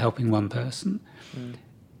beginning about helping one person,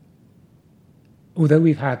 although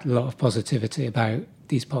we've had a lot of positivity about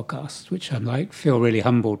these podcasts, which I'm feel really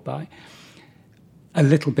humbled by, a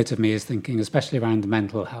little bit of me is thinking, especially around the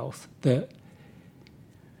mental health, that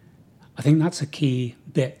I think that's a key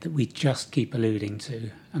bit that we just keep alluding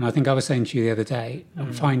to. And I think I was saying to you the other day,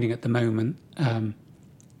 I'm finding at the moment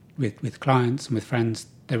with clients and with friends,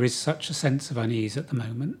 there is such a sense of unease at the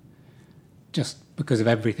moment, just because of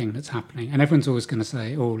everything that's happening. And everyone's always going to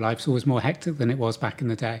say, oh, life's always more hectic than it was back in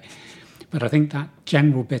the day. But I think that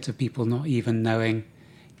general bit of people not even knowing,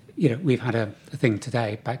 we've had a thing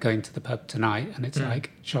today about going to the pub tonight, and it's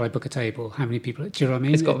like, shall I book a table? How many people? Do you know what I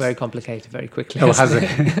mean? It's got very complicated very quickly. Oh, has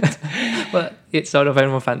it? Well, it's sort of,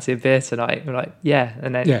 anyone fancy a beer tonight? We're like, yeah.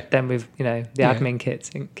 And then we've, the admin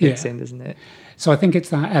kicks in, doesn't it? So I think it's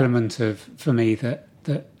that element of, for me, that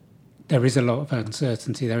there is a lot of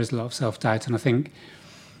uncertainty, there is a lot of self-doubt, and I think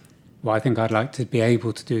what I think I'd like to be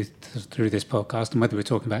able to do through this podcast, and whether we're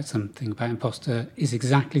talking about something about imposter, is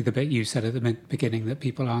exactly the bit you said at the beginning, that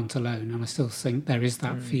people aren't alone. And I still think there is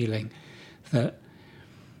that feeling that,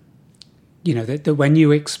 that when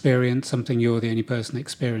you experience something, you're the only person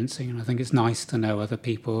experiencing. And I think it's nice to know other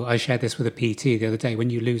people. I shared this with a PT the other day. When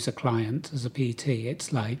you lose a client as a PT,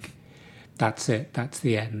 it's like, that's it, that's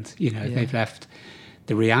the end. They've left.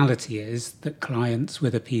 The reality is that clients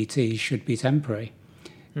with a PT should be temporary.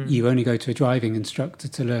 You only go to a driving instructor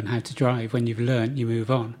to learn how to drive. When you've learned, you move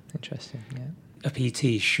on. Interesting, yeah. A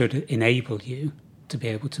PT should enable you to be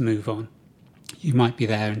able to move on. You might be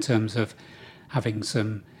there in terms of having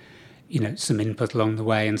some input along the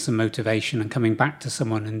way and some motivation and coming back to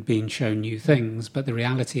someone and being shown new things. But the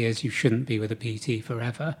reality is you shouldn't be with a PT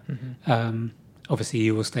forever. Obviously,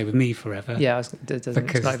 you will stay with me forever. Yeah,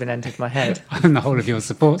 it's not even entered my head. I'm the whole of your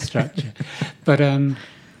support structure. But...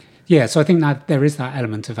 yeah, so I think that there is that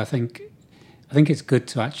element of, I think it's good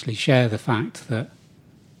to actually share the fact that,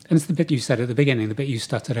 and it's the bit you said at the beginning, the bit you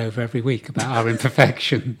stuttered over every week about our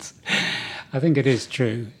imperfections. I think it is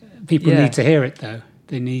true. People need to hear it, though.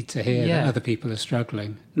 They need to hear that other people are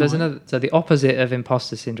struggling. So the opposite of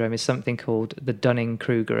imposter syndrome is something called the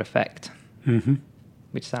Dunning-Kruger effect,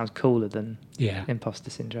 which sounds cooler than imposter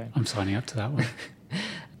syndrome. I'm signing up to that one.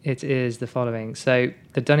 It is the following. So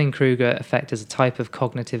the Dunning-Kruger effect is a type of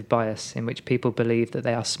cognitive bias in which people believe that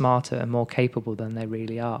they are smarter and more capable than they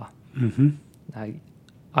really are. Now,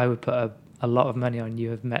 I would put a lot of money on you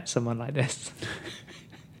have met someone like this.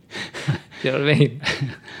 Do you know what I mean?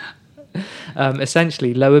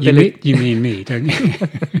 Essentially, low ability... You mean me, don't you?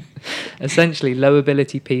 Essentially, low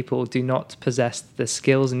ability people do not possess the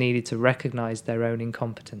skills needed to recognise their own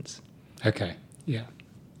incompetence. Okay, yeah.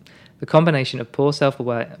 The combination of poor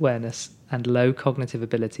self-awareness and low cognitive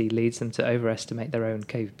ability leads them to overestimate their own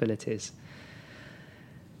capabilities.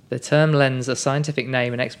 The term lends a scientific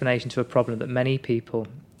name and explanation to a problem that many people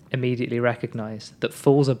immediately recognise, that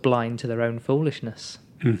fools are blind to their own foolishness.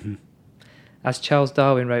 Mm-hmm. As Charles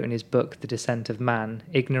Darwin wrote in his book, The Descent of Man,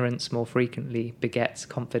 ignorance more frequently begets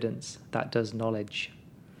confidence that does knowledge.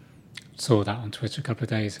 Saw that on Twitter a couple of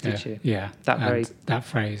days ago. Did you? Yeah. That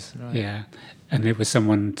phrase. Right. Yeah. And it was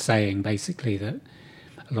someone saying basically that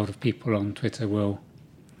a lot of people on Twitter will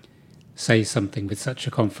say something with such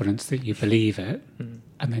a confidence that you believe it,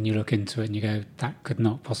 and then you look into it and you go, that could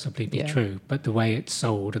not possibly be true. But the way it's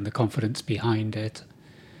sold and the confidence behind it,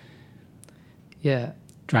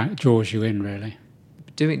 draws you in, really.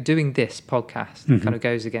 Doing this podcast kind of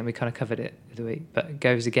goes again. We kind of covered it the week, but it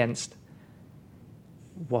goes against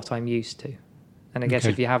what I'm used to. And I guess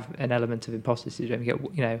if you have an element of imposter syndrome, you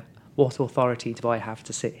go, what authority do I have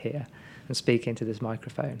to sit here and speak into this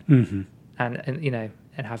microphone, and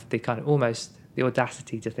have the kind of almost the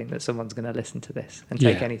audacity to think that someone's going to listen to this and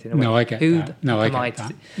take anything away. No, I get that. No, I get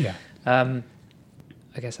that. Yeah.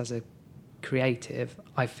 I guess as a creative,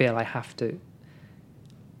 I feel I have to.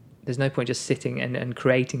 There's no point just sitting and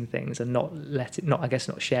creating things and not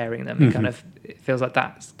sharing them. It feels like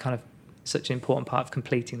that's kind of such an important part of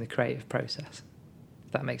completing the creative process.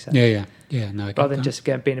 If that makes sense. Yeah. No, I get rather than that. just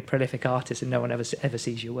being a prolific artist and no one ever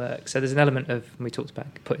sees your work. So there's an element of, we talked about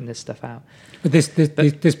putting this stuff out. But this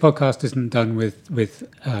podcast isn't done with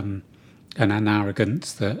an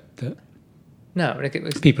arrogance that no,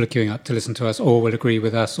 people are queuing up to listen to us or will agree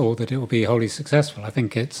with us or that it will be wholly successful. I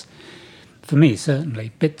think it's, for me,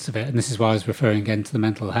 certainly bits of it, and this is why I was referring again to the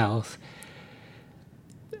mental health.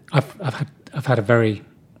 I've had a very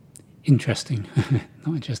interesting,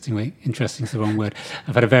 not interesting week. Interesting is the wrong word.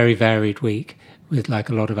 I've had a very varied week with like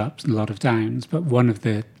a lot of ups and a lot of downs. But one of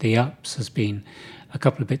the ups has been a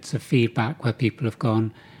couple of bits of feedback where people have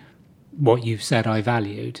gone, "What you've said, I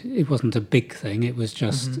valued." It wasn't a big thing. It was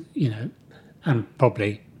just and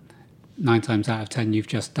probably 9 times out of 10, you've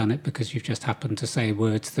just done it because you've just happened to say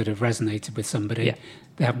words that have resonated with somebody. Yeah.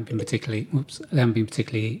 They haven't been particularly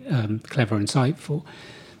clever, insightful.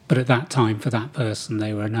 But at that time, for that person,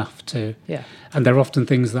 they were enough to... Yeah. And they're often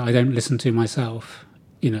things that I don't listen to myself.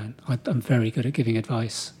 I'm very good at giving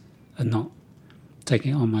advice and not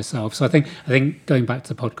taking it on myself. So I think going back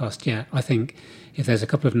to the podcast, I think if there's a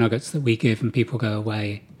couple of nuggets that we give and people go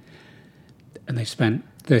away and they've spent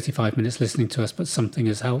 35 minutes listening to us, but something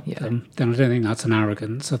has helped them, then I don't think that's an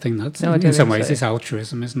arrogance. I think that's, in some ways, it's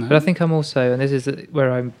altruism, isn't it? But I think I'm also, and this is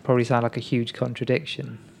where I probably sound like a huge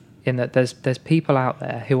contradiction, in that there's people out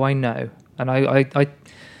there who I know, and I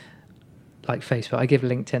like Facebook, I give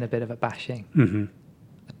LinkedIn a bit of a bashing. Mm-hmm.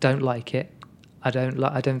 I don't like it. I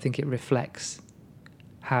don't think it reflects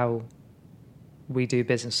how we do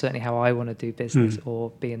business, certainly how I want to do business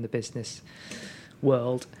or be in the business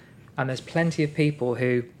world. And there's plenty of people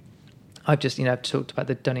who I've just, I've talked about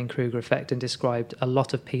the Dunning-Kruger effect and described a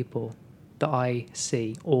lot of people that I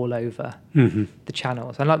see all over the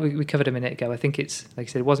channels. And like we covered a minute ago, I think it's, like I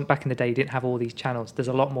said, it wasn't back in the day, you didn't have all these channels. There's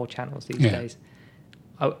a lot more channels these days.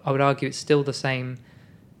 I would argue it's still the same.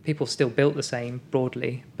 People still built the same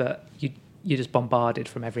broadly, but you're just bombarded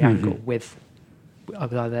from every angle with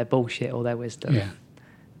either their bullshit or their wisdom. Yeah.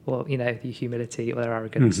 Or, their humility or their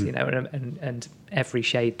arrogance, and every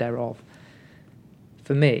shade thereof.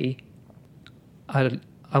 For me, I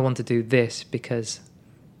want to do this because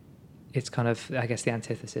it's kind of, I guess, the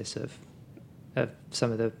antithesis of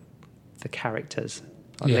some of the characters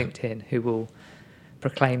on LinkedIn who will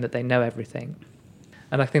proclaim that they know everything.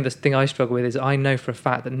 And I think the thing I struggle with is I know for a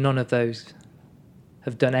fact that none of those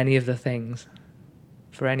have done any of the things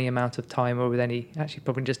for any amount of time or with any, actually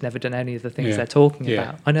probably just never done any of the things they're talking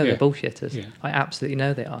about. I know they're bullshitters. Yeah. I absolutely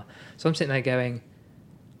know they are. So I'm sitting there going,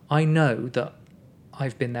 I know that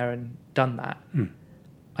I've been there and done that.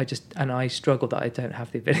 I struggle that I don't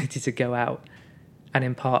have the ability to go out and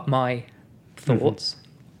impart my thoughts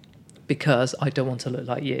because I don't want to look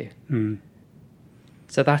like you.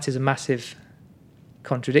 So that is a massive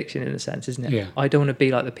contradiction in a sense, isn't it? Yeah. I don't want to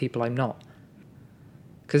be like the people I'm not.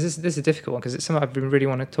 Because this is a difficult one, because it's something I've been really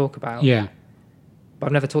want to talk about. Yeah. But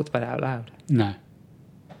I've never talked about it out loud. No.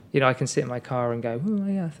 I can sit in my car and go, oh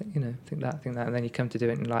yeah, think that, and then you come to do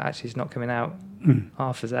it and like, actually it's not coming out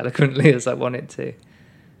half as eloquently as I want it to.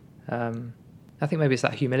 I think maybe it's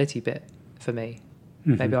that humility bit for me.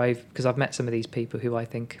 Maybe because I've met some of these people who I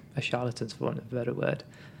think are charlatans, for want of a better word,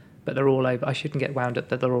 but they're all over. I shouldn't get wound up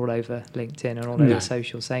that they're all over LinkedIn and all over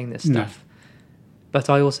social saying this stuff. But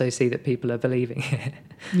I also see that people are believing it.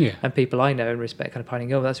 Yeah. And people I know and respect kind of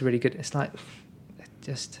finding, oh, that's really good. It's like,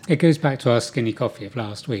 It goes back to our skinny coffee of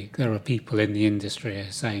last week. There are people in the industry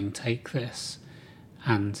saying, take this.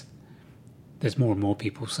 And there's more and more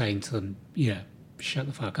people saying to them, shut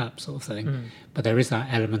the fuck up sort of thing. But there is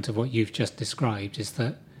that element of what you've just described, is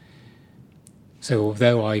that, so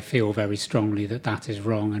although I feel very strongly that is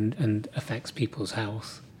wrong and affects people's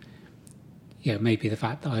health, maybe the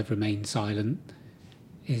fact that I've remained silent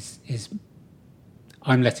is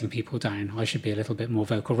I'm letting people down. I should be a little bit more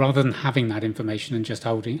vocal rather than having that information and just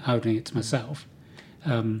holding it to myself.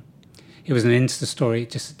 It was an Insta story.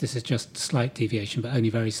 This is just a slight deviation, but only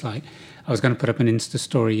very slight. I was going to put up an Insta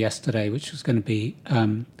story yesterday, which was going to be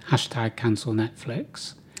hashtag cancel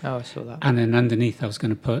Netflix. Oh, I saw that. And then underneath I was going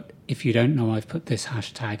to put, if you don't know I've put this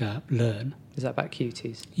hashtag up, learn. Is that about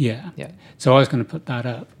cuties? Yeah. Yeah. So I was going to put that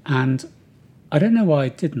up. And I don't know why I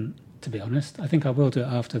didn't, to be honest. I think I will do it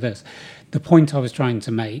after this. The point I was trying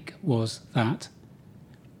to make was that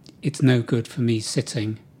it's no good for me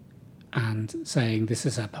sitting and saying this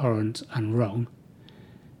is abhorrent and wrong,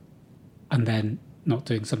 and then not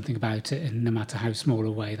doing something about it, in no matter how small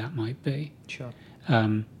a way that might be. Sure.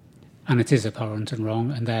 And it is abhorrent and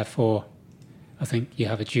wrong, and therefore I think you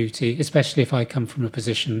have a duty, especially if I come from a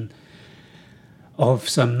position of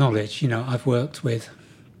some knowledge. I've worked with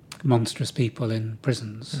monstrous people in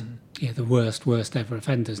prisons, the worst ever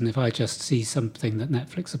offenders, and if I just see something that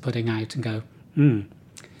Netflix are putting out and go,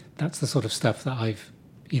 that's the sort of stuff that I've,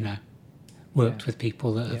 worked with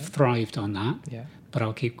people that have thrived on that, but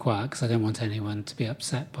I'll keep quiet because I don't want anyone to be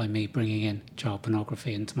upset by me bringing in child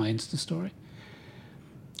pornography into my Insta story.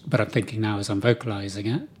 But I'm thinking now, as I'm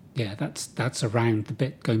vocalising it, that's around the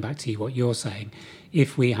bit, going back to what you're saying.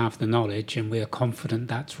 If we have the knowledge and we're confident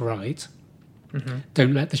that's right,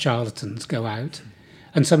 don't let the charlatans go out.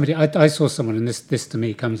 And somebody, I saw someone, and this to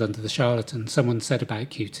me comes under the charlatan, someone said about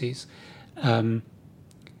cuties,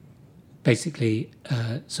 basically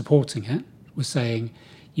supporting it, was saying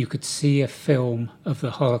you could see a film of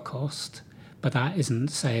the Holocaust, but that isn't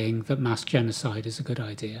saying that mass genocide is a good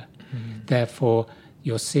idea. Therefore,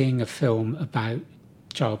 you're seeing a film about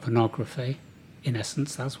child pornography. In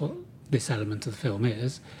essence, that's what this element of the film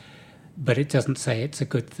is, but it doesn't say it's a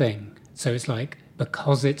good thing. So it's like,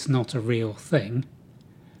 because it's not a real thing,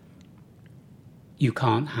 you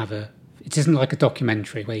can't have it isn't like a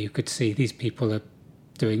documentary where you could see these people are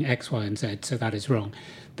doing X, Y, and Z, so that is wrong.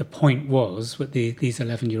 The point was with these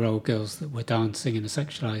 11-year-old girls that were dancing in a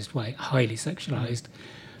sexualised way, highly sexualised,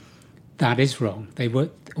 that is wrong.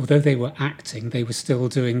 Although they were acting, they were still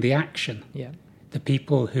doing the action. Yeah. The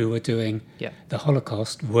people who were doing the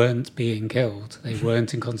Holocaust weren't being killed. They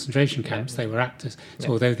weren't in concentration camps. They were actors.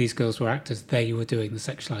 So although these girls were actors, they were doing the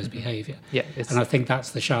sexualised behaviour. Yeah, and I think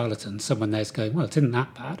that's the charlatan. Someone there's going, well, it isn't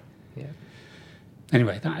that bad. Yeah.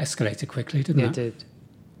 Anyway, that escalated quickly, didn't it? It did.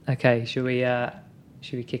 Okay, should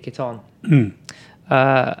we kick it on?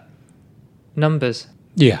 Numbers.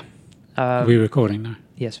 Yeah. Are we recording now?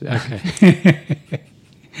 Yes, we are. Okay.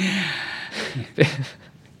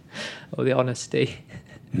 Or the honesty.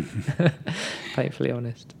 Painfully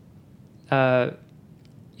honest.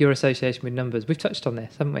 Your association with numbers. We've touched on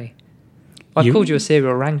this, haven't we? I've called you a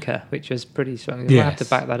serial ranker, which was pretty strong. You might have to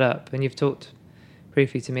back that up. And you've talked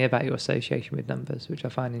briefly to me about your association with numbers, which I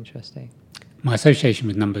find interesting. My association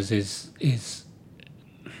with numbers is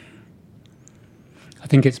I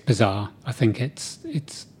think it's bizarre. I think it's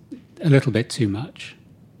a little bit too much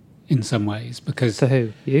in some ways, because... To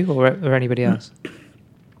who? You or anybody else?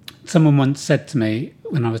 Someone once said to me,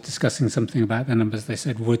 when I was discussing something about the numbers, they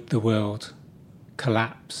said, would the world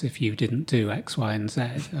collapse if you didn't do X, Y, and Z?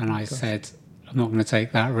 And I said, I'm not going to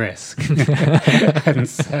take that risk. And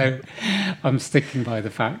so I'm sticking by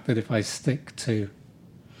the fact that if I stick to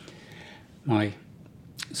my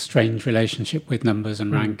strange relationship with numbers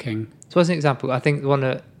and ranking... So as an example, I think the one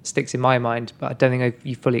that sticks in my mind, but I don't think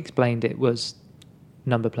you fully explained it, was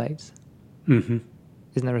number plates. Mm-hmm.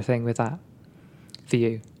 Isn't there a thing with that for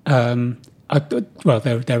you? Well,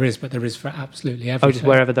 there is, but there is for absolutely everything. Oh,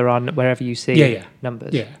 just wherever you see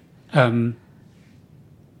numbers. Yeah.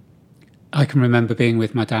 I can remember being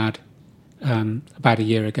with my dad about a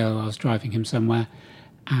year ago. I was driving him somewhere,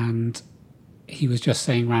 and he was just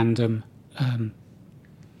saying random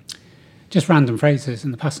phrases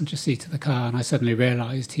in the passenger seat of the car, and I suddenly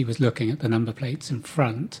realised he was looking at the number plates in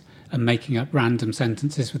front and making up random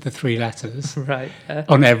sentences with the 3 letters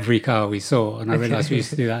on every car we saw. And I realised we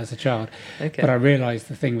used to do that as a child. But I realised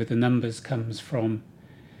the thing with the numbers comes from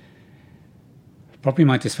probably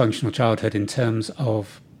my dysfunctional childhood, in terms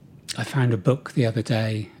of, I found a book the other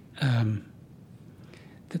day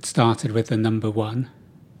that started with the number 1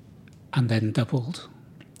 and then doubled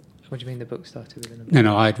What do you mean the book started with a number?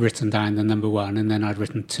 No, I'd written down the number 1, and then I'd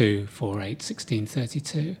written 2, 4, 8, 16,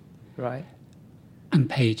 32. Right. And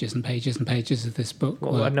pages and pages and pages of this book.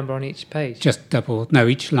 What, a number on each page? Just double. No,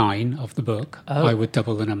 each line of the book, I would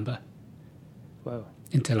double the number. Whoa.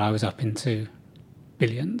 Until I was up into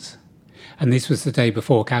billions. And this was the day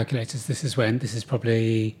before calculators. This is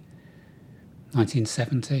probably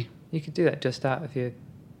 1970. You could do that just out of your...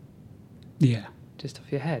 Yeah. Just off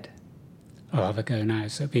your head. I'll have a go now.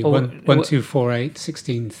 So it'd be 1, 2, 4, 8,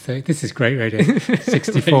 16, 30. This is great radio.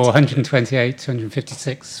 64, 128,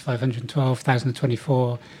 256, 512,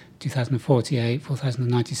 1,024, 2,048,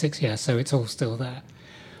 4,096. Yeah, so it's all still there.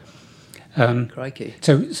 Crikey.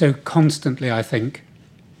 So constantly, I think,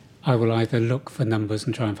 I will either look for numbers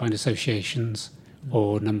and try and find associations,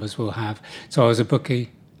 or numbers will have. So I was a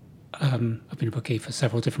bookie. I've been a bookie for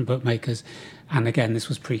several different bookmakers. And again, this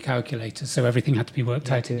was pre-calculators, so everything had to be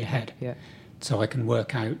worked out in your head. Yeah. So I can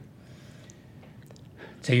work out.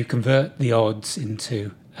 So you convert the odds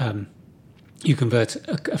into, you convert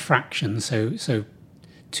a fraction, so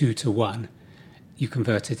 2 to 1. You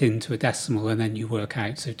convert it into a decimal, and then you work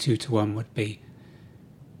out, so 2 to 1 would be,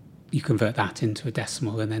 you convert that into a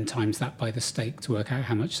decimal and then times that by the stake to work out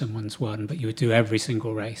how much someone's won. But you would do every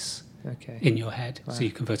single race in your head. Wow. So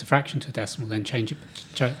you convert a fraction to a decimal, then change it,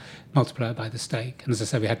 multiply it by the stake. And as I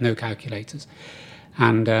said, we had no calculators.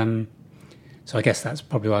 And so I guess that's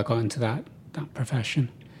probably why I got into that profession,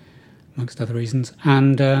 amongst other reasons.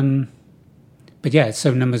 And but yeah,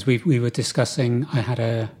 so numbers we were discussing. I had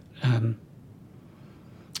an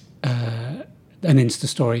Insta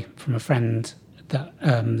story from a friend that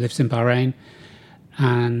lives in Bahrain,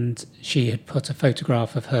 and she had put a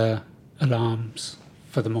photograph of her alarms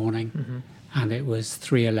for the morning, and it was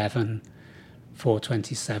 3:11,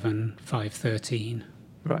 4:27, 5:13,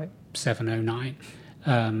 right, 7:09.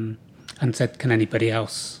 And said, can anybody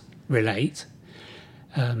else relate?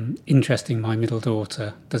 Interesting, my middle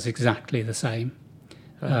daughter does exactly the same.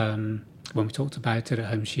 When we talked about it at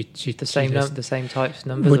home, she the same types of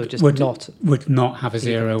numbers, or just would not have a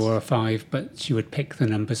 0 or a 5, but she would pick the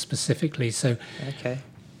numbers specifically. So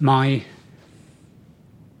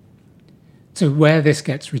so where this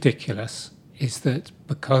gets ridiculous is that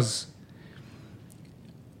because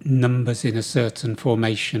numbers in a certain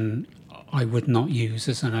formation I would not use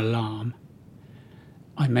as an alarm,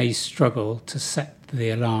 I may struggle to set the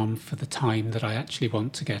alarm for the time that I actually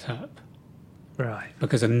want to get up. Right.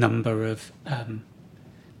 Because a number of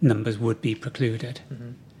numbers would be precluded.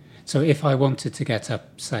 So if I wanted to get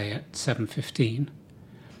up, say, at 7:15,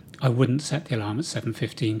 I wouldn't set the alarm at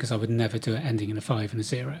 7:15 because I would never do it ending in a 5 and a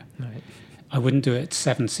 0. Right. I wouldn't do it at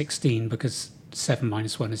 7:16 because 7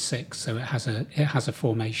 minus 1 is 6, so it has a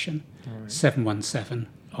formation. Right. 717,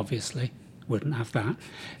 obviously, wouldn't have that.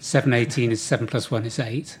 718 is 7 plus 1 is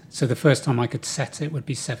 8. So the first time I could set it would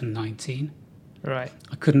be 719. Right.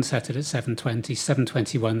 I couldn't set it at 720.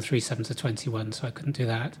 721, 3 7s are 21, so I couldn't do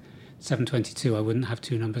that. 722, I wouldn't have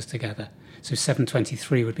two numbers together. So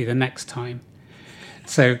 723 would be the next time.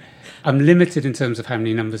 So I'm limited in terms of how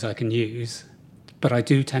many numbers I can use, but I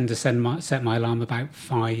do tend to set my alarm about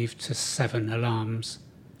 5 to 7 alarms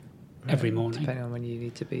every morning. Depending on when you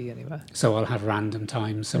need to be anywhere. So I'll have random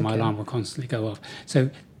times, so my alarm will constantly go off. So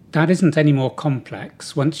that isn't any more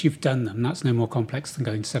complex. Once you've done them, that's no more complex than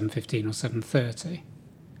going to 7:15 or 7:30.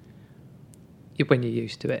 When you're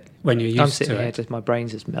used to it. When you're used to it. I'm sitting here, just my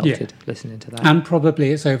brain's just melted listening to that. And probably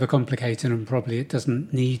it's overcomplicated, and probably it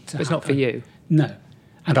doesn't need to. It's not for you. No,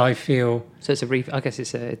 and I feel. So it's I guess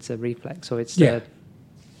it's a reflex, or it's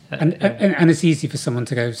and it's easy for someone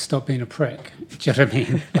to go, stop being a prick. Do you know what I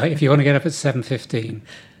mean? Like if you want to get up at 7:15,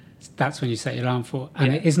 that's when you set your alarm for.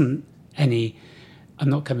 And it isn't any. I'm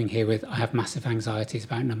not coming here with I have massive anxieties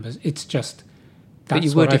about numbers. It's just but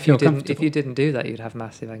you would if you didn't do that, you'd have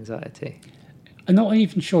massive anxiety. I'm not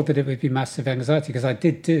even sure that it would be massive anxiety because I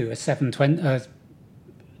did do a 7:20. A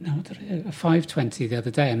 5:20 the other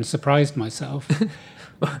day and surprised myself,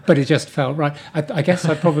 but it just felt right. I guess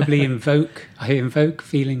I probably invoke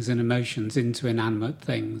feelings and emotions into inanimate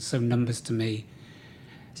things. So numbers to me.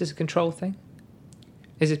 Is this a control thing?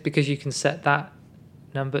 Is it because you can set that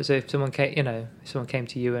number? So if someone came to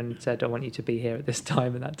you and said, "I want you to be here at this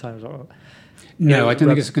time and that time," no, I don't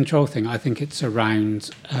think it's a control thing. I think it's around.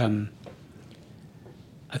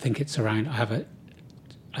 I think it's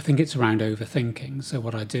around overthinking. So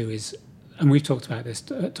what I do is, and we've talked about this,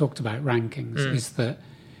 talked about rankings, is that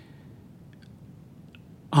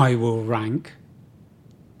I will rank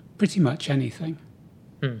pretty much anything.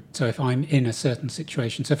 So if I'm in a certain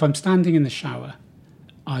situation, so if I'm standing in the shower,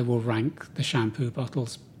 I will rank the shampoo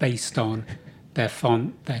bottles based on their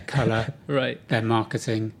font, their colour, right, their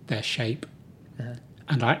marketing, their shape.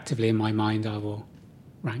 And actively in my mind, I will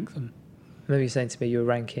rank them. Maybe you're saying to me you were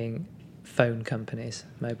ranking phone companies,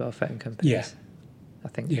 mobile phone companies. Yeah. I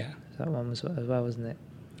think that one was as well, wasn't it?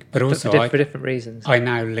 But also for different reasons. I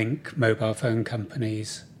now link mobile phone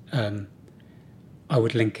companies. I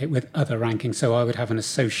would link it with other rankings. So I would have an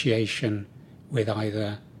association with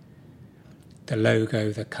either the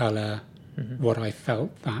logo, the colour, what I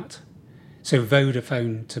felt that. So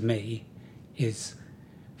Vodafone to me is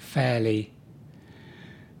fairly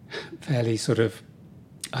sort of,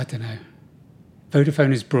 I don't know.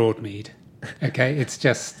 Vodafone is Broadmead. Okay,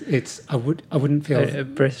 I wouldn't feel a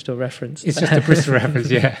Bristol reference. It's just a Bristol reference,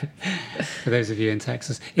 yeah. For those of you in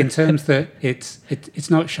Texas, in terms that it's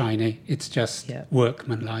not shiny, it's just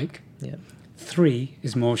workmanlike. Yeah. 3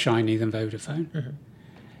 is more shiny than Vodafone,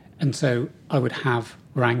 and so I would have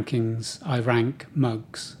rankings. I rank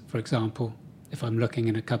mugs, for example. If I'm looking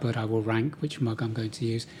in a cupboard, I will rank which mug I'm going to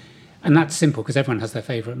use, and that's simple because everyone has their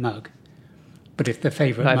favourite mug. But if the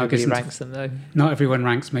favourite mug isn't... ranks them, though. Not everyone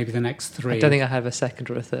ranks maybe the next 3. I don't think I have a second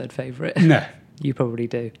or a third favourite. No. You probably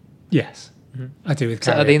do. Yes. I do with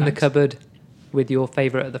So carrier are they in the bags. cupboard with your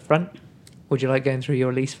favourite at the front? Or would you like going through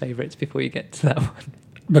your least favourites before you get to that one?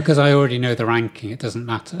 Because I already know the ranking, it doesn't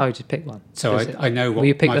matter. Oh, you just pick one. So I know what... Will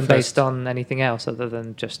you pick my them first... based on anything else other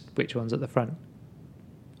than just which one's at the front?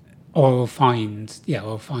 I'll find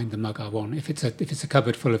the mug I want. If it's a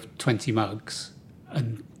cupboard full of 20 mugs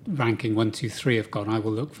and ranking 1, 2, 3 have gone, I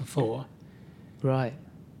will look for 4. Right.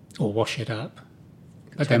 Or wash it up.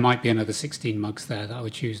 But there might be another 16 mugs there that I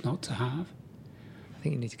would choose not to have. I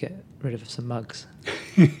think you need to get rid of some mugs.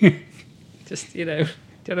 Just, do you know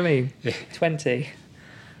what I mean? Yeah. 20.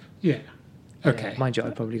 Yeah. Okay. Yeah, mind you,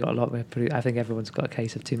 I've probably got a lot. I think everyone's got a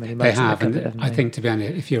case of too many They mugs. have, in the and cupboard, I think, to be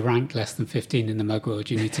honest, if you're ranked less than 15 in the mug world,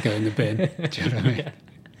 you need to go in the bin. Do you know what I mean? Yeah.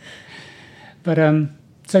 But,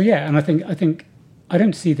 so yeah, and I think I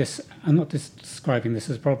don't see this, I'm not describing this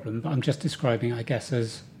as a problem, but I'm just describing, I guess,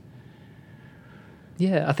 as...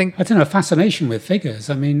 Yeah, I think... I don't know, a fascination with figures.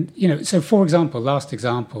 I mean, so for example, last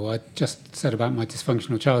example, I just said about my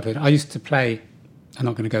dysfunctional childhood. I used to play, I'm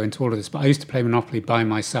not going to go into all of this, but I used to play Monopoly by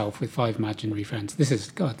myself with 5 imaginary friends. This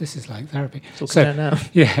is like therapy. It's all coming out now.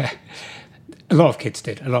 Yeah, a lot of kids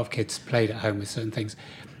did. A lot of kids played at home with certain things.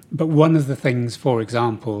 But one of the things, for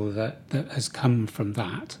example, that has come from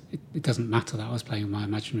that, it doesn't matter that I was playing with my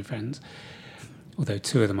imaginary friends, although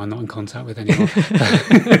 2 of them I'm not in contact with anymore.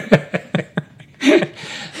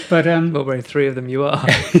 But well, we're in 3 of them you are.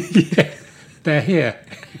 yeah, they're here.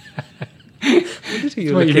 What are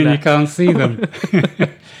you What you looking mean at? you can't see them?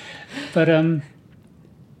 But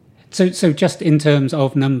so just in terms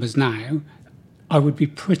of numbers now, I would be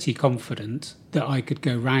pretty confident that I could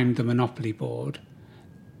go round the Monopoly board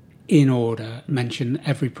in order, mention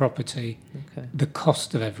every property, the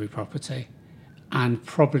cost of every property, and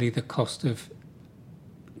probably the cost of,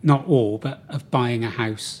 not all, but of buying a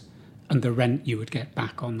house and the rent you would get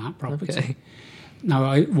back on that property. Okay.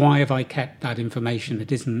 Now, why have I kept that information?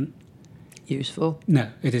 It isn't... Useful? No,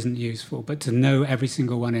 it isn't useful. But to know every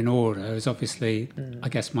single one in order is obviously, I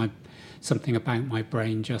guess, something about my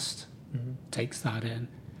brain just takes that in.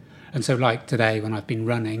 And so like today when I've been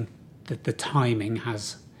running, the timing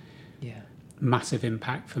has massive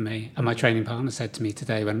impact for me. And my training partner said to me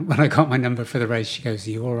today when I got my number for the race, she goes,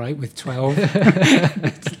 "Are you all right with 12?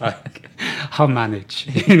 It's like, I'll manage.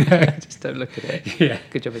 Just don't look at it. Yeah.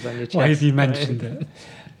 Good job it's on your chest. Why have you mentioned it?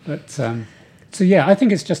 But so yeah, I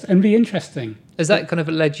think it's just, and be interesting. Has that kind of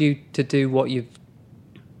led you to do what you've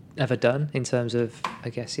ever done in terms of, I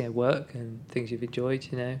guess, work and things you've enjoyed,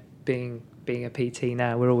 being a PT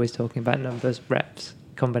now, we're always talking about numbers, reps,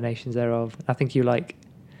 combinations thereof. I think you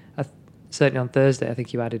certainly on Thursday, I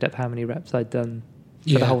think you added up how many reps I'd done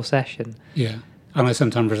for the whole session. Yeah. And I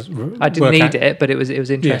sometimes I didn't need it, but it was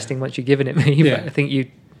interesting once you'd given it me. Yeah. But I think you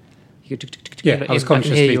I was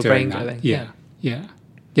consciously doing that. Going.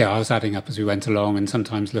 Yeah, I was adding up as we went along and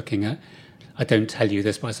sometimes looking at, I don't tell you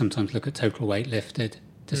this, but I sometimes look at total weight lifted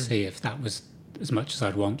to see if that was as much as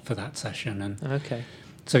I'd want for that session. And okay.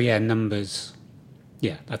 So yeah, numbers,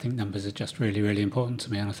 I think numbers are just really, really important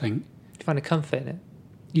to me. And I think... Do you find a comfort in it?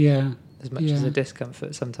 Yeah. As much as a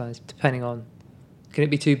discomfort sometimes, depending on... Can it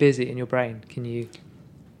be too busy in your brain? Can you...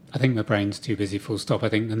 I think my brain's too busy, full stop. I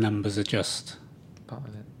think the numbers are just... part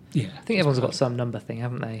of it. Yeah. I think everyone's got some number thing,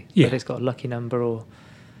 haven't they? Yeah. Whether it's got a lucky number or,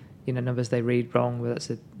 numbers they read wrong, whether it's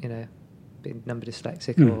being number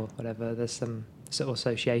dyslexic or whatever. There's some sort of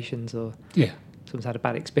associations or someone's had a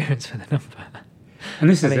bad experience with a number. And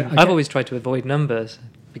this is I've always tried to avoid numbers.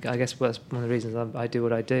 I guess that's one of the reasons I do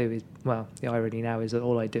what I do. Is, well, the irony now is that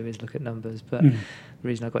all I do is look at numbers. But the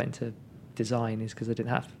reason I got into design is because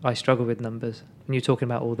I struggle with numbers. And you're talking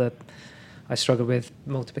about I struggle with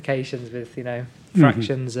multiplications, with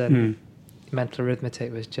fractions and mental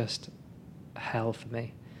arithmetic was just hell for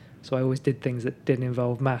me. So I always did things that didn't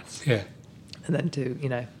involve maths. Yeah. And then to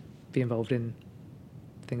be involved in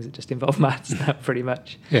things that just involve maths now, pretty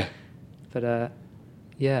much. Yeah. But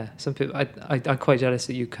some people I'm quite jealous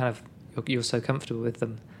that you're so comfortable with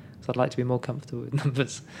them. So I'd like to be more comfortable with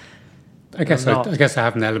numbers. I guess I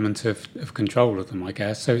have an element of control of them, I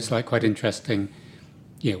guess. So it's like quite interesting.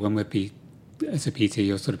 Yeah, when as a PT,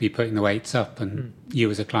 you'll sort of be putting the weights up, and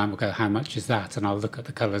you as a client will go, "How much is that?" And I'll look at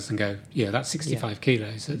the colours and go, "Yeah, that's 65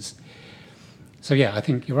 kilos." So yeah, I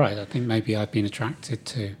think you're right. I think maybe I've been attracted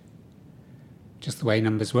to just the way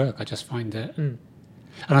numbers work. I just find it, and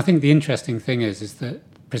I think the interesting thing is that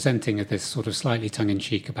presenting at this sort of slightly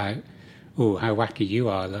tongue-in-cheek about, oh, how wacky you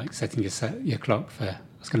are, like setting your clock for, I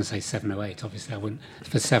was going to say 7:08, obviously I wouldn't,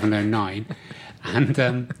 for 7:09,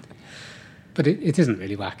 and but it isn't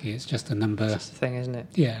really wacky. It's just a number. It's just a thing, isn't it?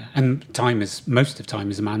 Yeah, and most of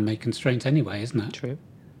time is a man-made constraint anyway, isn't it? True.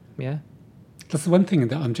 Yeah. That's the one thing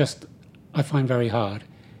that I find very hard.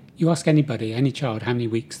 You ask anybody, any child, how many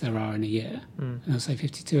weeks there are in a year, and they'll say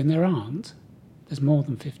 52, and there aren't. There's more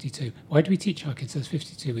than 52. Why do we teach our kids there's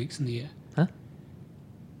 52 weeks in the year? Huh? Are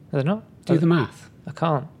there not? Do the math. I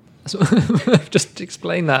can't. Just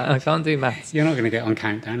explain that. I can't do maths. You're not going to get on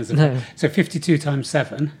countdown, is it? No. So 52 times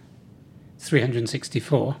 7,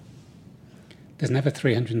 364. There's never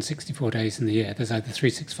 364 days in the year. There's either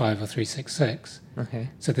 365 or 366. Okay.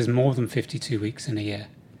 So there's more than 52 weeks in a year.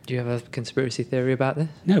 Do you have a conspiracy theory about this?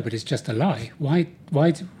 No, but it's just a lie. Why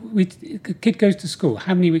do a kid goes to school,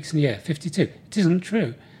 how many weeks in a year? 52. It isn't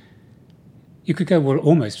true. You could go, well,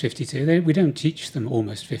 almost 52. We don't teach them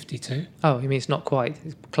almost 52. Oh, you mean it's not quite?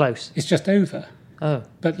 It's close. It's just over. Oh.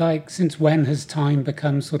 But since when has time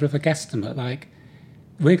become sort of a guesstimate?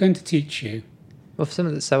 We're going to teach you. Well, for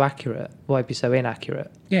something that's so accurate, why be so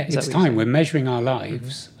inaccurate? Yeah, it's time. We're measuring our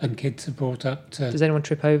lives, and kids are brought up to... Does anyone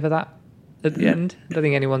trip over that at the end? I don't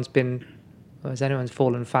think has anyone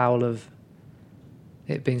fallen foul of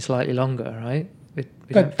it being slightly longer, right? But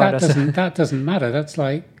that doesn't matter. That's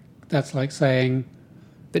like saying...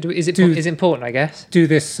 But is it important, I guess? Do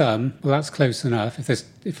this sum. Well, that's close enough. If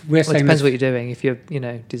we're saying... It depends what you're doing. If you're,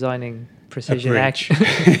 designing precision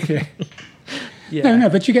egg. Yeah. No,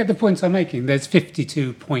 but you get the points I'm making. There's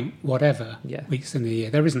 52 point whatever weeks in the year.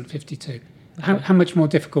 There isn't 52. Okay. How much more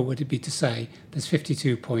difficult would it be to say there's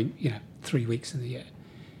 52.3 weeks in the year?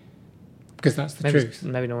 Because that's the truth.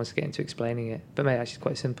 Maybe no one's getting to explaining it, but maybe actually it's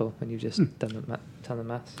quite simple when you've just done the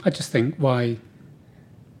maths. I just think why,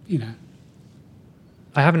 I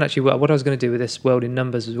haven't actually. What I was going to do with this world in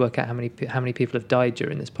numbers was work out how many people have died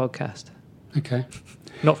during this podcast. Okay.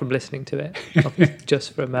 Not from listening to it,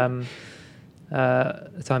 just from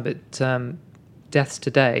the time. But deaths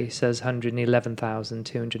today says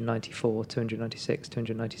 111,294, 296,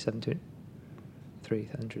 297,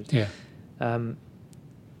 300. Yeah.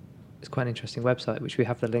 It's quite an interesting website, which we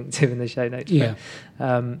have the link to in the show notes. Yeah.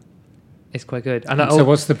 It's quite good. And so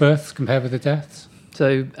what's the births compared with the deaths?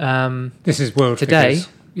 So this is world today. Figures.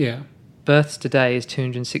 Yeah. Births today is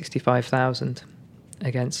 265,000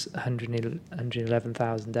 against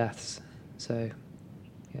 111,000 deaths. So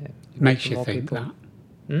yeah, makes you think people.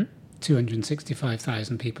 that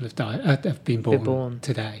 265,000 people have been born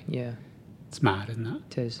today. Yeah, it's mad, isn't it?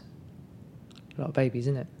 It is. A lot of babies,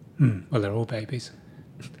 isn't it? Well, they're all babies.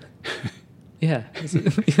 Yeah.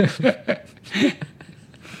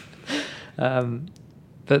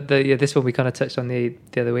 But this one we kind of touched on the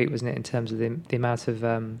other week, wasn't it, in terms of the amount of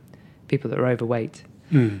people that are overweight.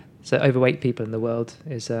 So overweight people in the world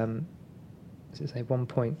is, does it say 1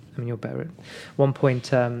 point? I mean, you're better at 1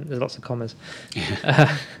 point. There's lots of commas.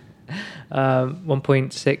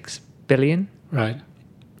 1.6 billion. Right.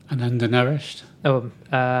 And undernourished? Oh,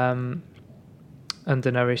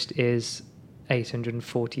 undernourished is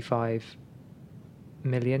 845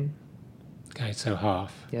 million. Okay, so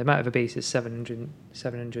half. Yeah, the amount of obese is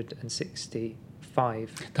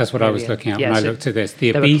 765. That's what million. I was looking at when I looked at this.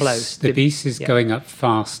 The obese is going up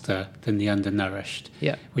faster than the undernourished,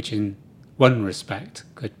 which in one respect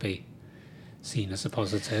could be seen as a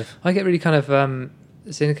positive. I get really kind of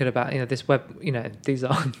cynical about this web. These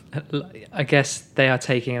are, I guess they are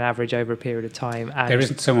taking an average over a period of time. And there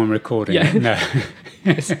isn't someone recording it. No.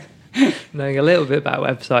 Knowing a little bit about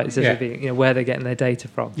websites, where they're getting their data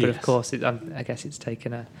from. But of course, I guess it's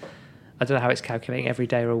taken I don't know how it's calculating every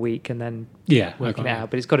day or a week and then working it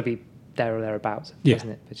out. But it's got to be there or thereabouts, doesn't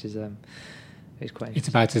it? Which is It's quite. It's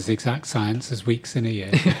about as exact science as weeks in a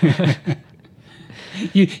year.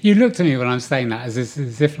 You looked at me when I'm saying that as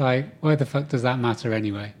if like, why the fuck does that matter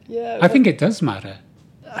anyway? Yeah, I think it does matter.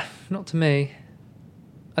 Not to me.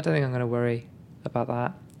 I don't think I'm going to worry about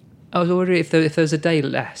that. I was worried if there was a day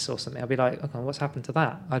less or something. I'd be like, okay, what's happened to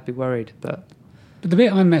that? I'd be worried, but the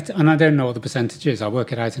bit I met, and I don't know what the percentage is. I'll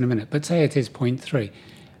work it out in a minute. But say it is 0.3.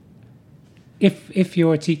 If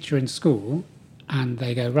you're a teacher in school and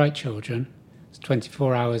they go, right, children, it's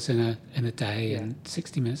 24 hours in a day and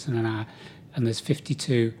 60 minutes in an hour, and there's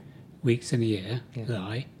 52 weeks in a year,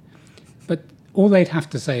 lie. But all they'd have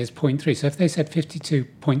to say is 0.3. So if they said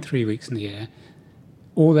 52.3 weeks in the year,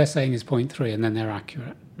 all they're saying is 0.3, and then they're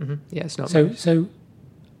accurate. Mm-hmm. Yeah, it's not. So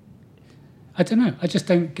I don't know. I just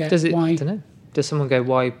don't get why. I don't know. Does someone go,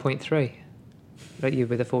 why 0.3? Like you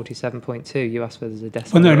with a 47.2, you ask whether there's a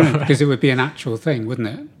decimal. Well, no, because it would be an actual thing, wouldn't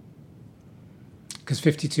it? Because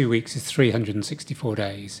 52 weeks is 364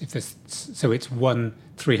 days. So it's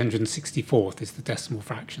 1/364th is the decimal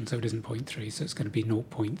fraction, so it isn't 0.3, so it's going to be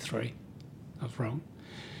 0.3. I was wrong.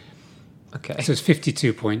 Okay. So it's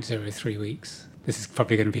 52.03 weeks. This is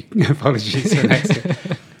probably going to be apologies for next year.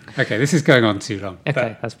 Okay, this is going on too long.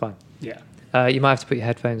 Okay, that's fine. Yeah. You might have to put your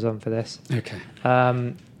headphones on for this. Okay.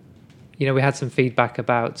 We had some feedback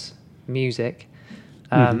about music,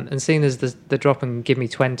 and seeing as the drop and Give Me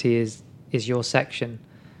 20 is your section,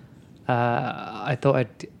 I thought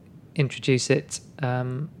I'd introduce it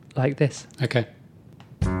like this. Okay.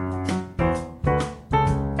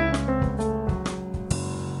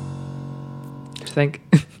 What do you think?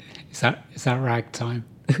 Is that ragtime?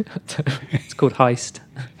 It's called Heist.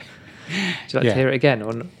 Would you like to hear it again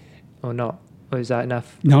or not? Or is that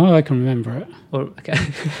enough? No, I can remember it. Okay.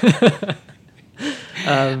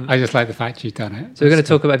 I just like the fact you've done it. So we're going to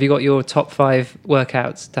talk about, have you got your top 5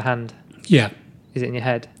 workouts to hand? Yeah. Is it in your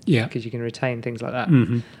head? Yeah. Because you can retain things like that.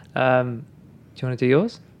 Mm-hmm. Do you want to do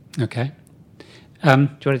yours? Okay. Do you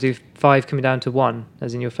want to do 5 coming down to 1,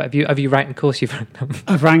 as in your... Have you ranked? Of course you've ranked them.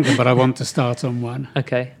 I've ranked them, but I want to start on 1.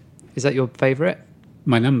 Okay. Is that your favourite?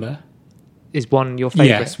 My number? Is 1 your favourite?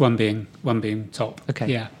 Yes, one being top. Okay.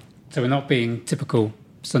 Yeah. So we're not being typical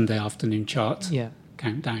Sunday afternoon chart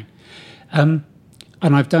countdown. And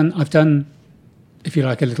I've done, if you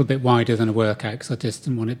like, a little bit wider than a workout because I just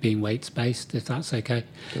didn't want it being weights based, if that's okay.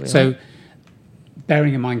 So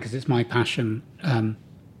bearing in mind, because it's my passion,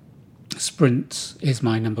 sprints is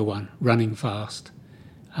my number 1, running fast.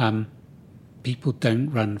 People don't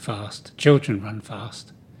run fast. Children run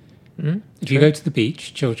fast. If you go to the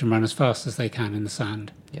beach, children run as fast as they can in the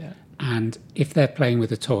sand. Yeah. And if they're playing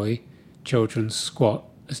with a toy, children squat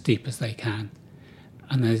as deep as they can.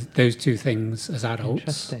 And those two things as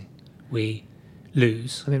adults, we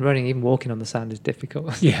lose. I mean, running, even walking on the sand is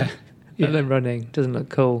difficult. Yeah. But then running doesn't look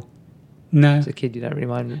cool. No. As a kid, you don't really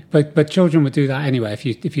mind. But children would do that anyway.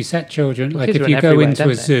 If you set children, well, like if you go into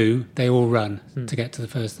a zoo, they all run to get to the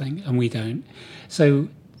first thing, and we don't. So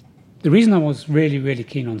the reason I was really, really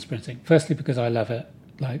keen on sprinting, firstly because I love it,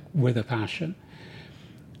 like with a passion.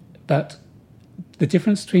 But the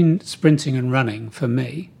difference between sprinting and running for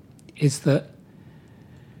me is that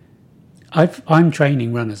I'm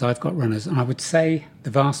training runners. I've got runners, and I would say the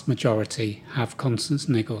vast majority have constant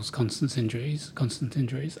niggles, constant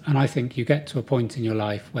injuries. And I think you get to a point in your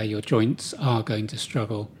life where your joints are going to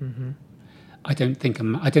struggle. Mm-hmm. I don't think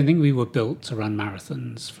we were built to run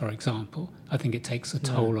marathons, for example. I think it takes a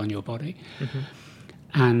toll on your body. Mm-hmm.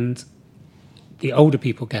 And the older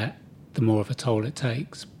people get, the more of a toll it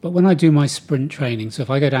takes. But when I do my sprint training, so if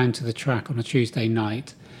I go down to the track on a Tuesday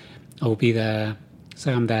night, I will be there,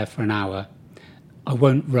 say I'm there for an hour, I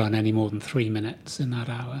won't run any more than 3 minutes in that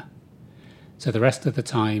hour. So the rest of the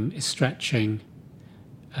time is stretching.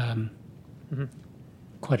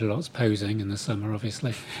 Quite a lot's posing in the summer,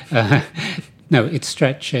 obviously. No, it's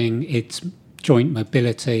stretching, it's joint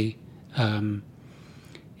mobility,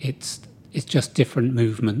 it's just different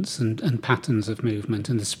movements and patterns of movement.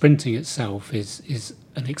 And the sprinting itself is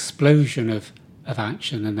an explosion of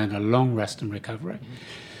action and then a long rest and recovery.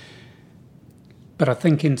 But I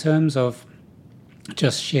think in terms of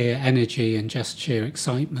just sheer energy and just sheer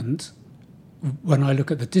excitement, when I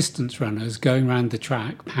look at the distance runners going around the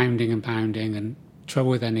track, pounding and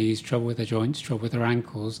trouble with their knees, trouble with their joints, trouble with their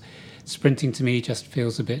ankles, sprinting to me just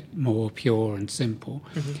feels a bit more pure and simple.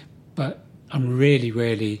 Mm-hmm. But I'm really,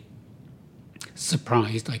 really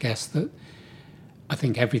surprised, I guess, that I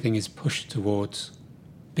think everything is pushed towards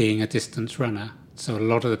being a distance runner. So a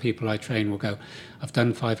lot of the people I train will go, I've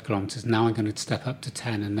done 5 kilometres, now I'm going to step up to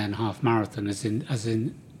 10 and then half marathon, as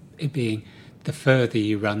in it being the further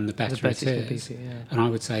you run, the better it is. And I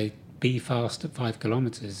would say, be fast at 5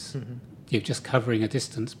 kilometres. Mm-hmm. you're just covering a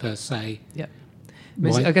distance per se. Yeah.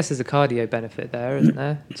 I guess there's a cardio benefit there, isn't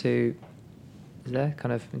there? Is there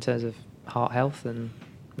kind of in terms of heart health and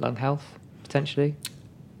lung health potentially?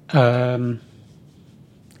 Or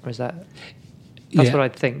is that? That's what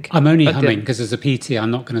I'd think. I'm only humming because as a PT,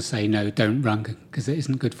 I'm not going to say no, don't run because it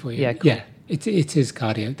isn't good for you. Yeah, cool. Yeah, it is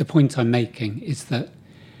cardio. The point I'm making is that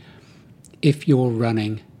if you're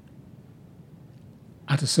running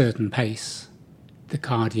at a certain pace, the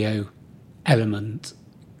cardio element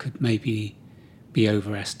could maybe be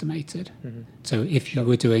overestimated. Mm-hmm. So if you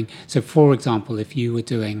were doing, for example, if you were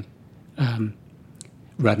doing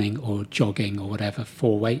running or jogging or whatever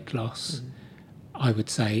for weight loss, I would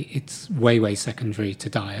say it's way secondary to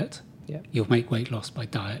diet. Yeah. You'll make weight loss by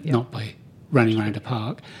diet, not by running around a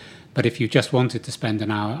park. But if you just wanted to spend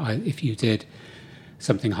an hour, if you did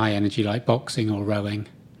something high energy like boxing or rowing,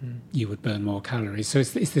 you would burn more calories. So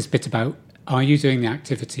it's this bit about, are you doing the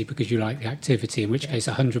activity because you like the activity, in which case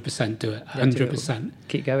 100% do it, 100%.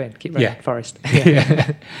 Keep going, keep running, Forest.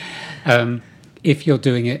 If you're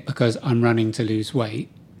doing it because I'm running to lose weight,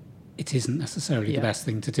 it isn't necessarily the best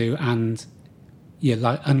thing to do, and you're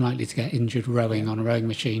unlikely to get injured rowing on a rowing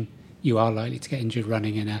machine. You are likely to get injured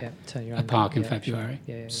running in a park in February.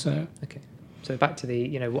 Sure. So back to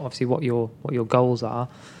the, obviously what your goals are,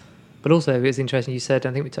 but also it's interesting. You said,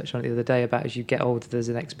 I think we touched on it the other day, about as you get older, there's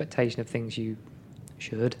an expectation of things you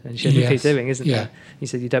should and shouldn't be doing, isn't there? You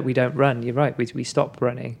said we don't run. You're right. We stopped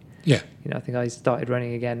running. Yeah. I think I started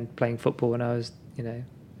running again, playing football when I was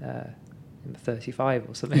 35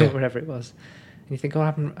 or something, or whatever it was. And you think, I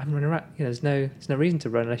haven't run around. There's no reason to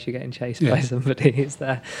run unless you're getting chased by somebody. Is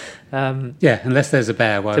there? Unless there's a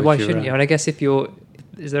bear. Why shouldn't you? And I guess if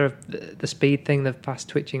is there the speed thing, the fast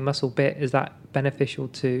twitching muscle bit? Is that beneficial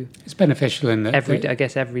to? It's beneficial in that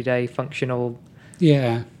everyday functional.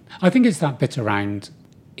 Yeah, I think it's that bit around.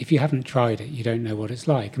 If you haven't tried it, you don't know what it's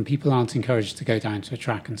like, and people aren't encouraged to go down to a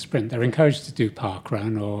track and sprint. They're encouraged to do park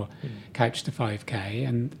run or couch to 5K,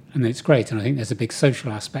 and it's great. And I think there's a big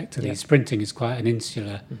social aspect to these. Sprinting is quite an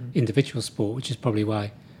insular individual sport, which is probably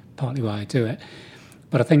partly why I do it.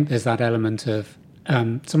 But I think there's that element of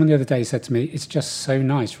someone the other day said to me, "It's just so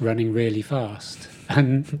nice running really fast,"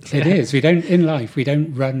 and it is. We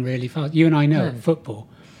don't run really fast. You and I know at football,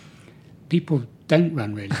 people don't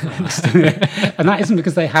run really fast. And that isn't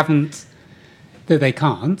because they can't.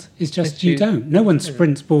 It's just you don't. No one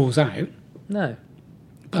sprints balls out. No.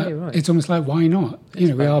 But it's almost like, why not?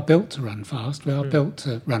 We are built to run fast. We are built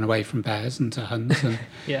to run away from bears and to hunt. And,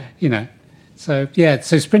 So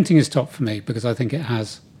sprinting is top for me because I think it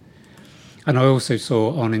has. And I also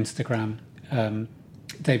saw on Instagram, the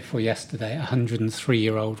day before yesterday, a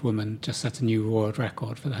 103-year-old woman just set a new world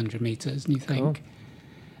record for the 100 metres. And you think,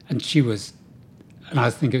 and she was, and I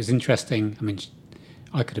think it was interesting. I mean,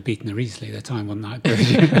 I could have beaten her easily. The time wasn't that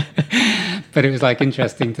good. But it was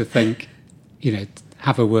interesting to think,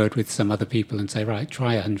 have a word with some other people and say, right,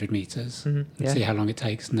 try 100 metres and see how long it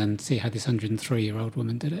takes, and then see how this 103-year-old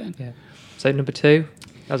woman did it. Yeah. So number 2,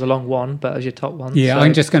 that was a long one, but as your top one. Yeah,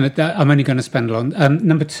 I'm only going to spend long.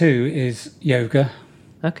 Number 2 is yoga.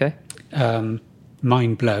 Okay.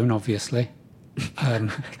 Mind blown, obviously,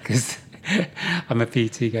 because I'm a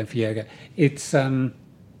PT going for yoga. It's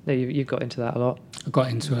you've got into that a lot. I got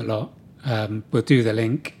into it a lot. We'll do the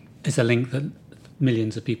link. It's a link that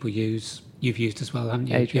millions of people use. You've used as well, haven't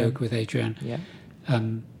you? Adrian. Yoga with Adrian. Yeah.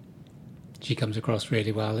 She comes across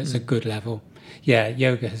really well. It's a good level. Yeah,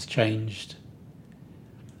 yoga has changed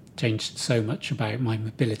so much about my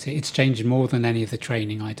mobility. It's changed more than any of the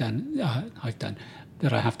training I have done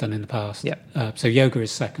in the past. Yeah. So yoga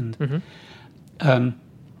is second. Mm-hmm.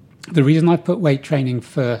 The reason I put weight training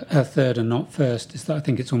for third and not first is that I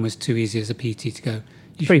think it's almost too easy as a PT to go.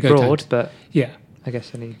 Pretty broad, but yeah, I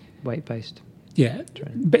guess any weight-based. Yeah,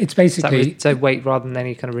 training. But it's basically so weight rather than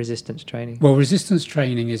any kind of resistance training. Well, resistance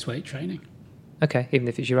training is weight training. Okay, even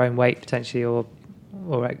if it's your own weight potentially, or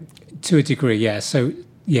to a degree, yeah. So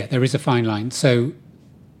yeah, there is a fine line. So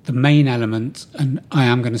the main element, and I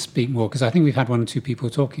am going to speak more because I think we've had 1 or 2 people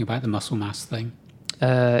talking about the muscle mass thing.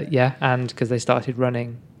 And because they started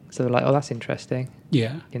running, so they're like, "Oh, that's interesting."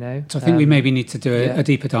 Yeah, So I think we maybe need to do a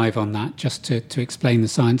deeper dive on that, just to explain the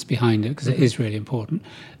science behind it, because it is really important.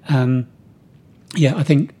 I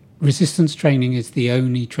think resistance training is the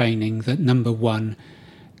only training that, number 1,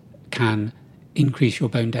 can increase your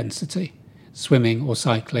bone density. Swimming or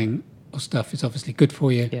cycling or stuff is obviously good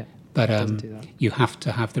for you, but you have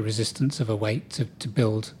to have the resistance of a weight to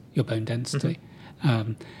build your bone density.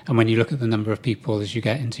 And when you look at the number of people as you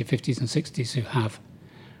get into your 50s and 60s who have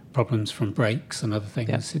problems from breaks and other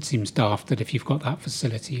things, it seems daft that if you've got that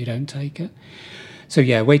facility, you don't take it. So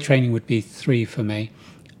yeah, weight training would be 3 for me.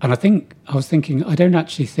 And I was thinking, I don't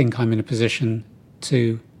actually think I'm in a position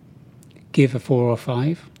to give a 4 or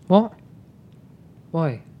 5. What?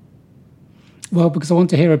 Why? Well, because I want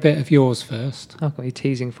to hear a bit of yours first. Oh, got you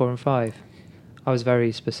teasing 4 and 5. I was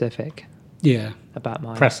very specific. Yeah. About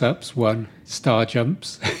mine. Press ups, 1. Star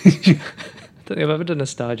jumps. I don't think I've ever done a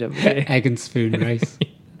star jump. Egg and spoon race.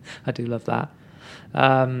 I do love that. Go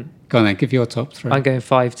on then, give your top 3. I'm going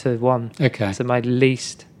 5 to 1. Okay. So my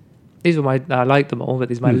least... These were my... I like them all, but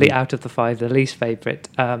these are my out of the 5, the least favourite.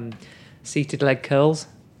 Seated leg curls.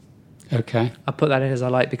 Okay. I put that in as I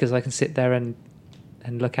like because I can sit there and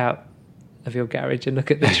look out of your garage and look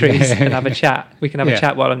at the trees and have a chat. We can have a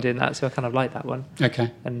chat while I'm doing that, so I kind of like that one. Okay.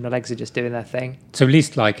 And my legs are just doing their thing. So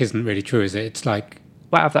least like isn't really true, is it? It's like...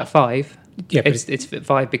 Well, out of that 5, yeah, but it's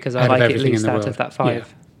 5 because I like it least out of that 5. Yeah.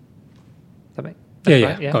 That make,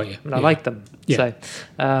 yeah. Got you. And I like them. Yeah.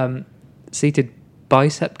 So, seated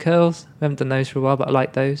bicep curls. We haven't done those for a while, but I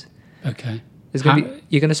like those. Okay.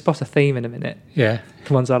 You're going to spot a theme in a minute. Yeah.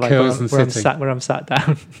 The ones I like where I'm sat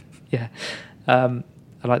down. Yeah.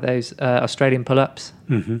 I like those. Australian pull-ups.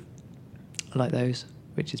 Mm-hmm. I like those,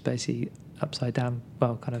 which is basically upside down.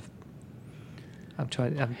 Well, kind of. I'm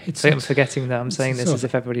forgetting that I'm saying this as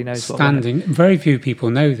if everybody knows what standing. Very few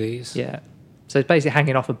people know these. Yeah. So it's basically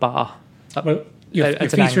hanging off a bar. Well, your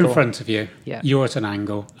feet are in front of you. Yeah. You're at an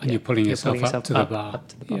angle, and you're pulling yourself up to the bar. Up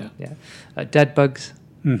to the bar. Yeah. Dead bugs.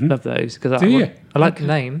 Mm-hmm. Love those because I like the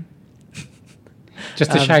name.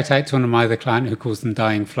 Just a shout out to one of my other clients who calls them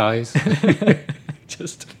dying flies. I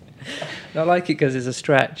like it because it's a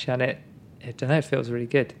stretch and it feels really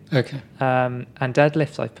good. Okay. And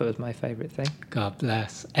deadlifts I put as my favourite thing. God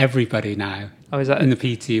bless everybody now. Is that in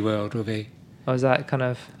the PT world will be? Is that kind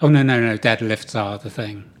of? Oh no! Deadlifts are the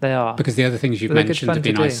thing. They are, because the other things you've mentioned have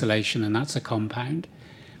been isolation, and that's a compound.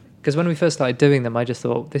 Because when we first started doing them, I just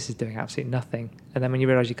thought, this is doing absolutely nothing. And then when you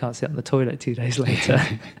realise you can't sit on the toilet 2 days later,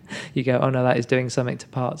 you go, oh no, that is doing something to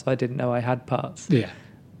parts. I didn't know I had parts. Yeah.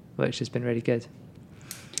 Which has been really good.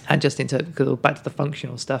 And just back to the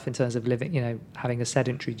functional stuff in terms of living, having a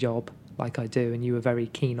sedentary job like I do, and you were very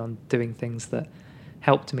keen on doing things that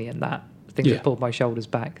helped me in that. Things that pulled my shoulders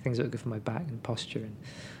back, things that were good for my back and posture.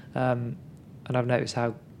 And I've noticed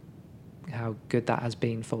how good that has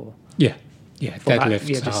been for... Yeah. Yeah,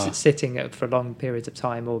 deadlifts just sitting for long periods of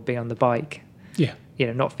time or being on the bike. Yeah.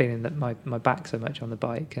 Not feeling that my back so much on the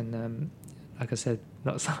bike. And like I said,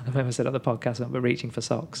 I remember I said on the podcast, not but reaching for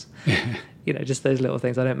socks. Just those little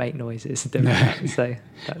things. I don't make noises doing that. So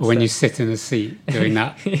when you sit in a seat doing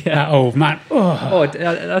that, that old man.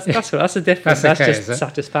 That's a difference. That's okay, just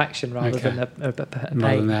satisfaction rather than a pain.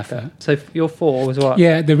 Rather than effort. So your 4 was what?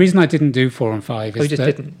 Yeah, the reason I didn't do 4 and 5 is you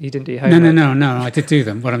didn't do your homework? No, I did do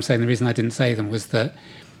them. What I'm saying, the reason I didn't say them was that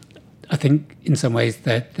I think in some ways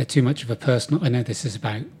they're too much of a personal... I know this is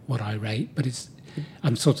about what I rate, but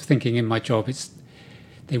I'm sort of thinking in my job,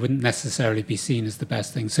 they wouldn't necessarily be seen as the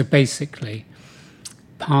best thing. So basically,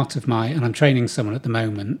 part of and I'm training someone at the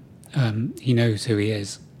moment, he knows who he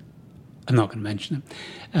is. I'm not going to mention him.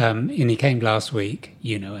 And he came last week,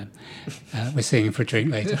 you know him. We're seeing him for a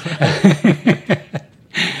drink later.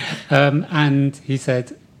 And he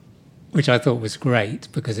said, which I thought was great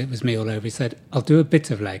because it was me all over, he said, I'll do a bit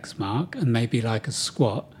of legs, Mark, and maybe like a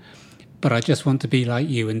squat, but I just want to be like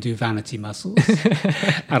you and do vanity muscles.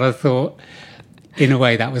 And I thought... in a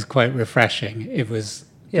way, that was quite refreshing. It was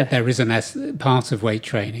there is part of weight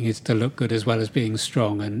training is to look good as well as being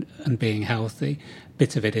strong and being healthy.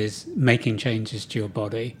 Bit of it is making changes to your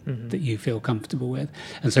body that you feel comfortable with.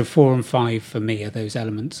 And so 4 and 5 for me are those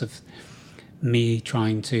elements of me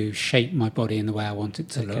trying to shape my body in the way I want it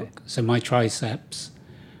to look. So my triceps,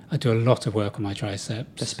 I do a lot of work on my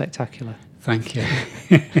triceps. They're spectacular. Thank you.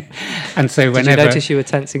 And so whenever... Did you notice you were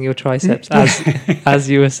tensing your triceps as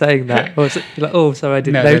you were saying that? Or was it like, sorry, I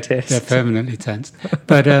didn't notice. They're permanently tensed.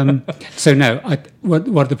 But so no,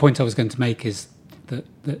 what the point I was going to make is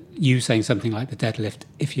that you saying something like the deadlift,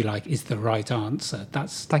 if you like, is the right answer.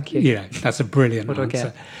 Thank you. That's a brilliant answer. Do I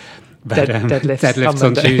get? But deadlifts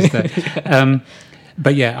on Tuesday.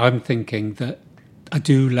 But yeah, I'm thinking that I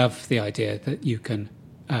do love the idea that you can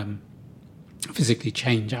physically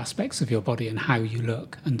change aspects of your body and how you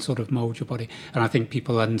look and sort of mold your body. And I think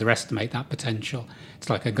people underestimate that potential. It's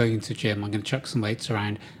like I'm going to the gym, I'm going to chuck some weights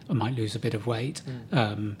around, I might lose a bit of weight.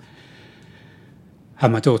 And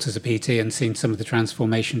my daughter's a PT and seen some of the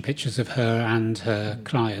transformation pictures of her and her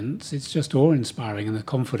clients. It's just awe-inspiring, and the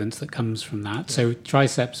confidence that comes from that. Yeah. So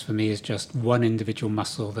triceps for me is just one individual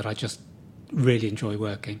muscle that I just really enjoy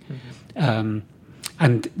working.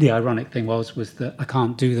 And the ironic thing was that I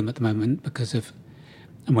can't do them at the moment because of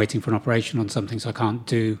I'm waiting for an operation on something, so I can't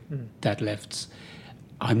do deadlifts.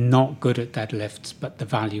 I'm not good at deadlifts, but the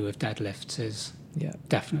value of deadlifts is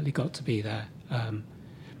definitely got to be there.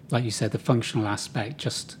 Like you said, the functional aspect,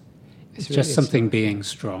 it's really just something being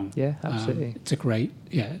strong. Yeah, absolutely. It's a great,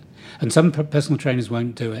 And some personal trainers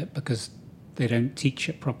won't do it because they don't teach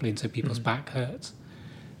it properly, and so people's back hurts.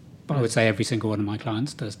 But I would say every single one of my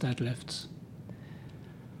clients does deadlifts.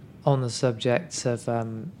 On the subject of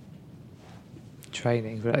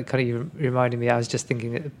training, kind of reminding me, I was just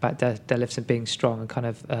thinking about deadlifts and being strong and kind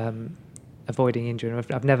of avoiding injury.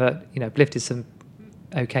 I've never, lifted some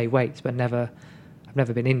okay weights, but I've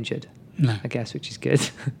never been injured. No. I guess, which is good.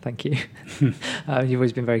 Thank you. You've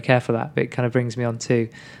always been very careful of that, but it kind of brings me on to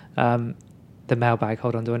the mailbag.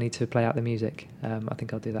 Hold on, do I need to play out the music? I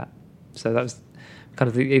think I'll do that. So that was kind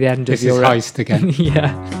of the end this of your... This is heist again.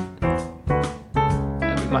 Yeah.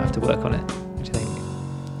 We might have to work on it. What do you think?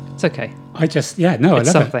 It's okay. I love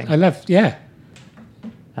something. It. I love,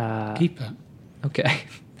 keep it. Okay.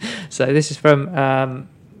 So this is from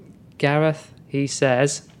Gareth. He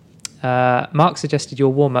says... Mark suggested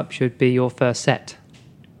your warm-up should be your first set.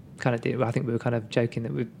 I think we were kind of joking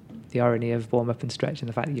that with the irony of warm-up and stretch and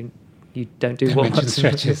the fact that you don't do warm-ups.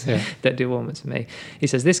 Stretches, don't do warm-ups for me. He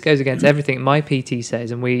says, this goes against everything my PT says,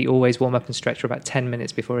 and we always warm up and stretch for about 10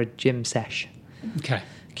 minutes before a gym sesh. Okay.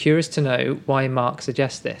 Curious to know why Mark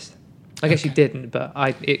suggests this. I guess you didn't, but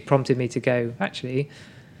it prompted me to go, actually,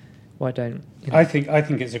 why don't... I think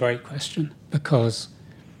it's a great question because...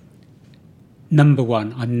 Number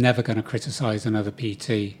one, I'm never going to criticise another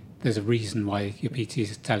PT. There's a reason why your PT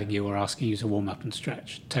is telling you or asking you to warm up and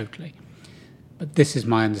stretch, totally. But this is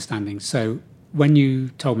my understanding. So when you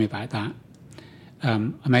told me about that,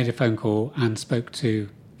 I made a phone call and spoke to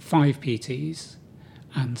 5 PTs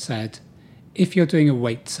and said, if you're doing a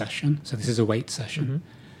weight session, so this is a weight session,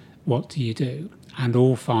 what do you do? And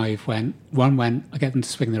all 5 went, I get them to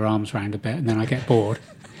swing their arms around a bit and then I get bored.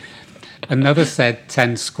 Another said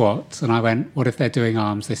 10 squats, and I went, what if they're doing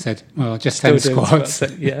arms? They said, well, just 10 squats.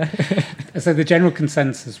 Yeah. So the general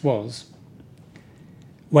consensus was,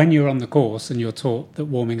 when you're on the course and you're taught that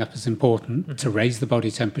warming up is important to raise the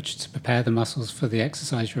body temperature, to prepare the muscles for the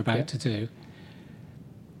exercise you're about to do,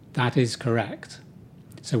 that is correct.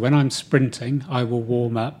 So when I'm sprinting, I will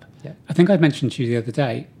warm up. Yeah. I think I mentioned to you the other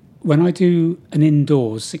day, when I do an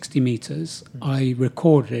indoors 60 metres, I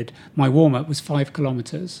recorded my warm-up was 5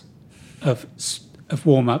 kilometres. Of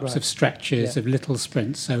warm-ups, of stretches, of little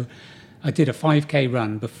sprints. So I did a 5K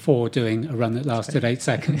run before doing a run that lasted 8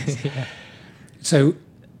 seconds. So,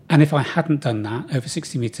 and if I hadn't done that over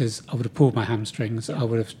 60 metres, I would have pulled my hamstrings, I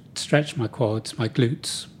would have stretched my quads, my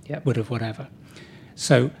glutes, would have whatever.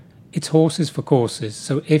 So it's horses for courses.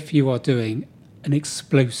 So if you are doing an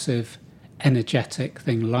explosive, energetic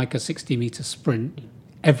thing like a 60-metre sprint,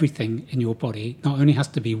 everything in your body not only has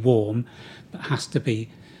to be warm, but has to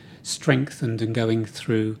be strengthened and going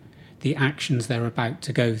through the actions they're about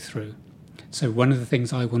to go through. So one of the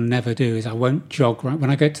things I will never do is I won't jog around.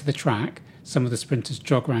 When I go to the track, some of the sprinters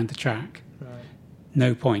jog around the track. Right.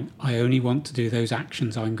 No point. I only want to do those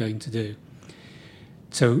actions I'm going to do.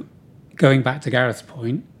 So going back to Gareth's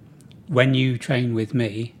point, when you train with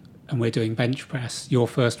me and we're doing bench press, your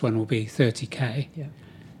first one will be 30k. Yeah.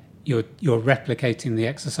 You're replicating the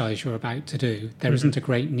exercise you're about to do. There isn't a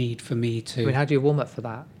great need for me to... I mean, how do you warm up for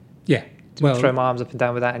that? Yeah. Throw my arms up and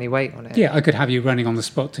down without any weight on it? Yeah, I could have you running on the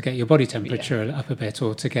spot to get your body temperature up a bit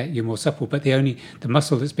or to get you more supple, but the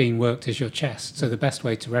muscle that's being worked is your chest. So the best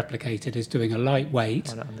way to replicate it is doing a light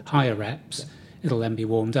weight, higher reps. Yeah. It'll then be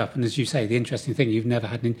warmed up. And as you say, the interesting thing, you've never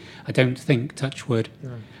had I don't think, touch wood,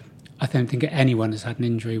 I don't think anyone has had an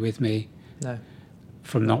injury with me. No.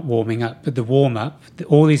 From not warming up. But the warm-up,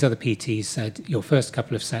 all these other PTs said your first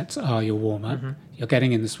couple of sets are your warm-up. You're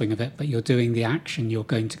getting in the swing of it, but you're doing the action you're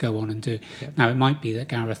going to go on and do. Yep. Now, it might be that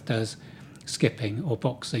Gareth does skipping or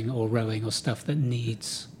boxing or rowing or stuff that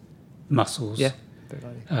needs muscles. Yeah.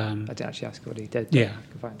 I didn't actually ask what he did. Yeah.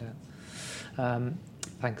 I can find out.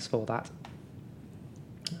 Thanks for that.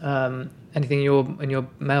 Anything in your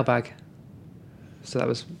mailbag? So that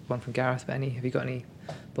was one from Gareth, but have you got any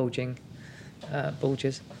bulges?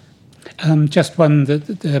 Just one that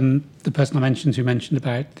the person I mentioned who mentioned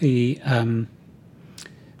about the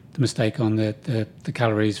mistake on the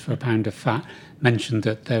calories for a pound of fat mentioned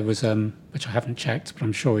that there was which I haven't checked, but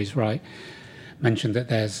I'm sure he's right. Mentioned that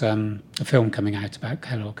there's a film coming out about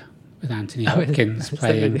Kellogg with Anthony Hopkins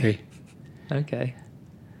playing the. Okay.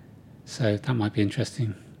 So that might be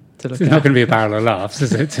interesting. It's not going to be a barrel of laughs,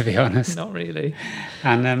 is it, to be honest? Not really.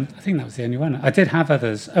 And I think that was the only one. I did have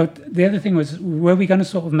others. Oh, the other thing was, were we going to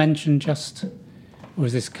sort of mention just... or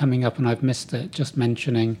is this coming up and I've missed it? Just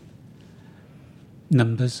mentioning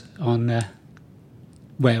numbers on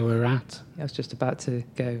where we're at. I was just about to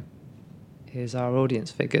go. Here's our audience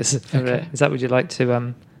figures. Is that what you'd like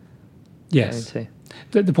to? Yes.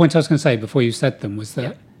 The point I was going to say before you said them was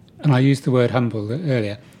that, and I used the word humble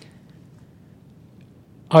earlier.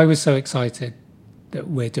 I was so excited that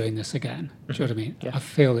we're doing this again. Do you know what I mean? Yeah. I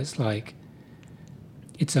feel it's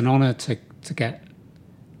an honour to get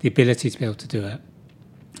the ability to be able to do it.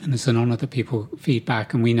 And it's an honour that people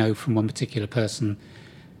feedback, and we know from one particular person.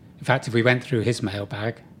 In fact, if we went through his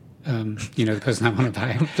mailbag, the person I'm on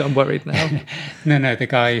about. I'm worried now. No, the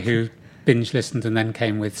guy who binge listened and then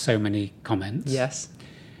came with so many comments. Yes.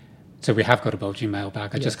 So we have got a bulging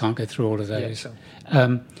mailbag. I just can't go through all of those. Yeah,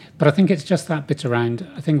 sure. But I think it's just that bit around.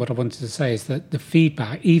 I think what I wanted to say is that the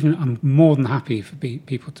feedback, even I'm more than happy for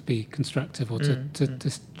people to be constructive or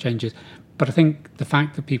to change it. But I think the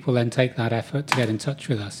fact that people then take that effort to get in touch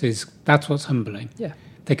with us that's what's humbling. Yeah.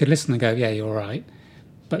 They could listen and go, yeah, you're right.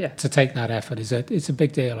 But to take that effort it's a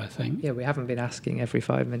big deal, I think. Yeah, we haven't been asking every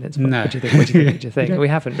 5 minutes, no. What do you think? What do you think? What do you think? We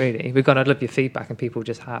haven't really. We've gone, I'd love your feedback, and people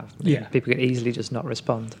just have. Yeah. People can easily just not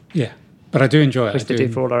respond. Yeah. But I do enjoy it. Which they do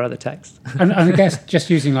for all our other texts. and I guess just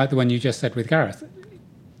using like the one you just said with Gareth,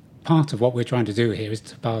 part of what we're trying to do here is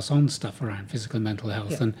to pass on stuff around physical and mental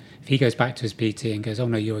health. Yeah. And if he goes back to his PT and goes, oh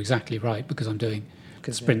no, you're exactly right because I'm doing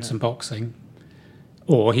sprints and boxing.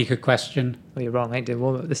 Or he could question... Well, you're wrong. I ain't doing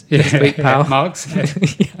warm-up this week, pal. Mark said.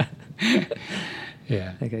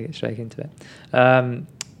 Yeah. Okay, get straight into it.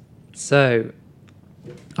 So,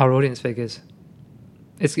 our audience figures.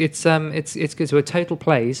 It's good. So, our total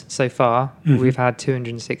plays so far, we've had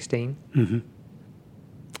 216,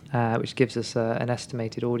 which gives us an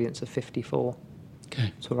estimated audience of 54.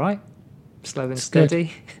 Okay. It's all right. Slow and steady.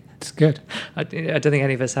 Good. It's good. I don't think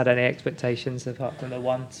any of us had any expectations apart from the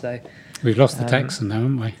one. So we've lost the Texan, though,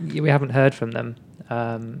 haven't we? We haven't heard from them.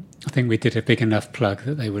 I think we did a big enough plug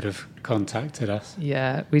that they would have contacted us.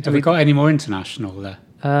 Yeah. Have we got any more international there?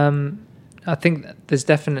 I think there's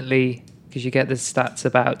definitely, because you get the stats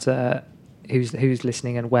about who's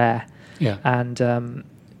listening and where. Yeah. And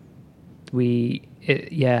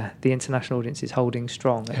the international audience is holding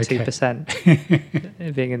strong at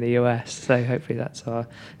 2%, being in the US. So hopefully that's you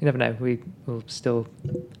never know. We will still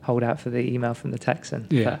hold out for the email from the Texan.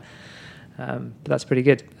 Yeah. But that's pretty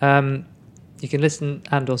good. You can listen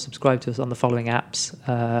and or subscribe to us on the following apps.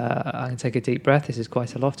 I can take a deep breath. This is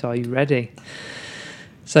quite a lot. Are you ready?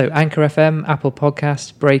 So Anchor FM, Apple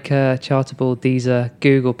Podcasts, Breaker, Chartable, Deezer,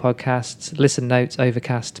 Google Podcasts, Listen Notes,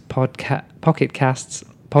 Overcast, Pocket Casts,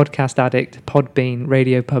 Podcast Addict, Podbean,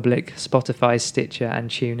 Radio Public, Spotify, Stitcher, and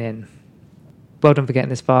TuneIn. Well done for getting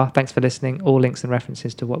this far. Thanks for listening. All links and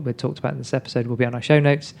references to what we've talked about in this episode will be on our show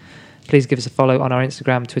notes. Please give us a follow on our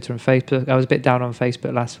Instagram, Twitter, and Facebook. I was a bit down on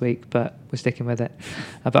Facebook last week, but we're sticking with it.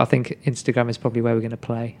 But I think Instagram is probably where we're going to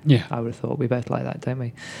play. Yeah. I would have thought. We both like that, don't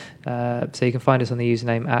we? So you can find us on the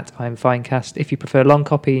username at I'mFinecast. If you prefer long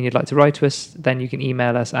copy and you'd like to write to us, then you can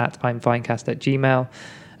email us at imfinecast@gmail.com.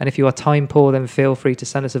 And if you are time poor, then feel free to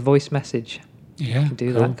send us a voice message. Yeah, you can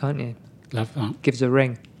do that, can't you? Love that. Give us a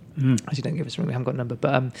ring. Actually, don't give us a ring. We haven't got a number.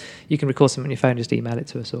 But you can record something on your phone, just email it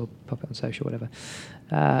to us or pop it on social, whatever.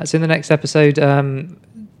 So in the next episode,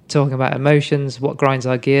 talking about emotions, what grinds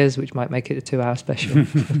our gears, which might make it a 2-hour special.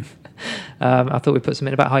 I thought we'd put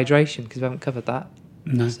something about hydration because we haven't covered that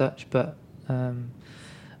as such. But so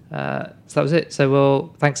that was it.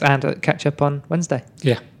 So thanks, and catch up on Wednesday.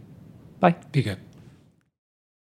 Yeah. Bye. Be good.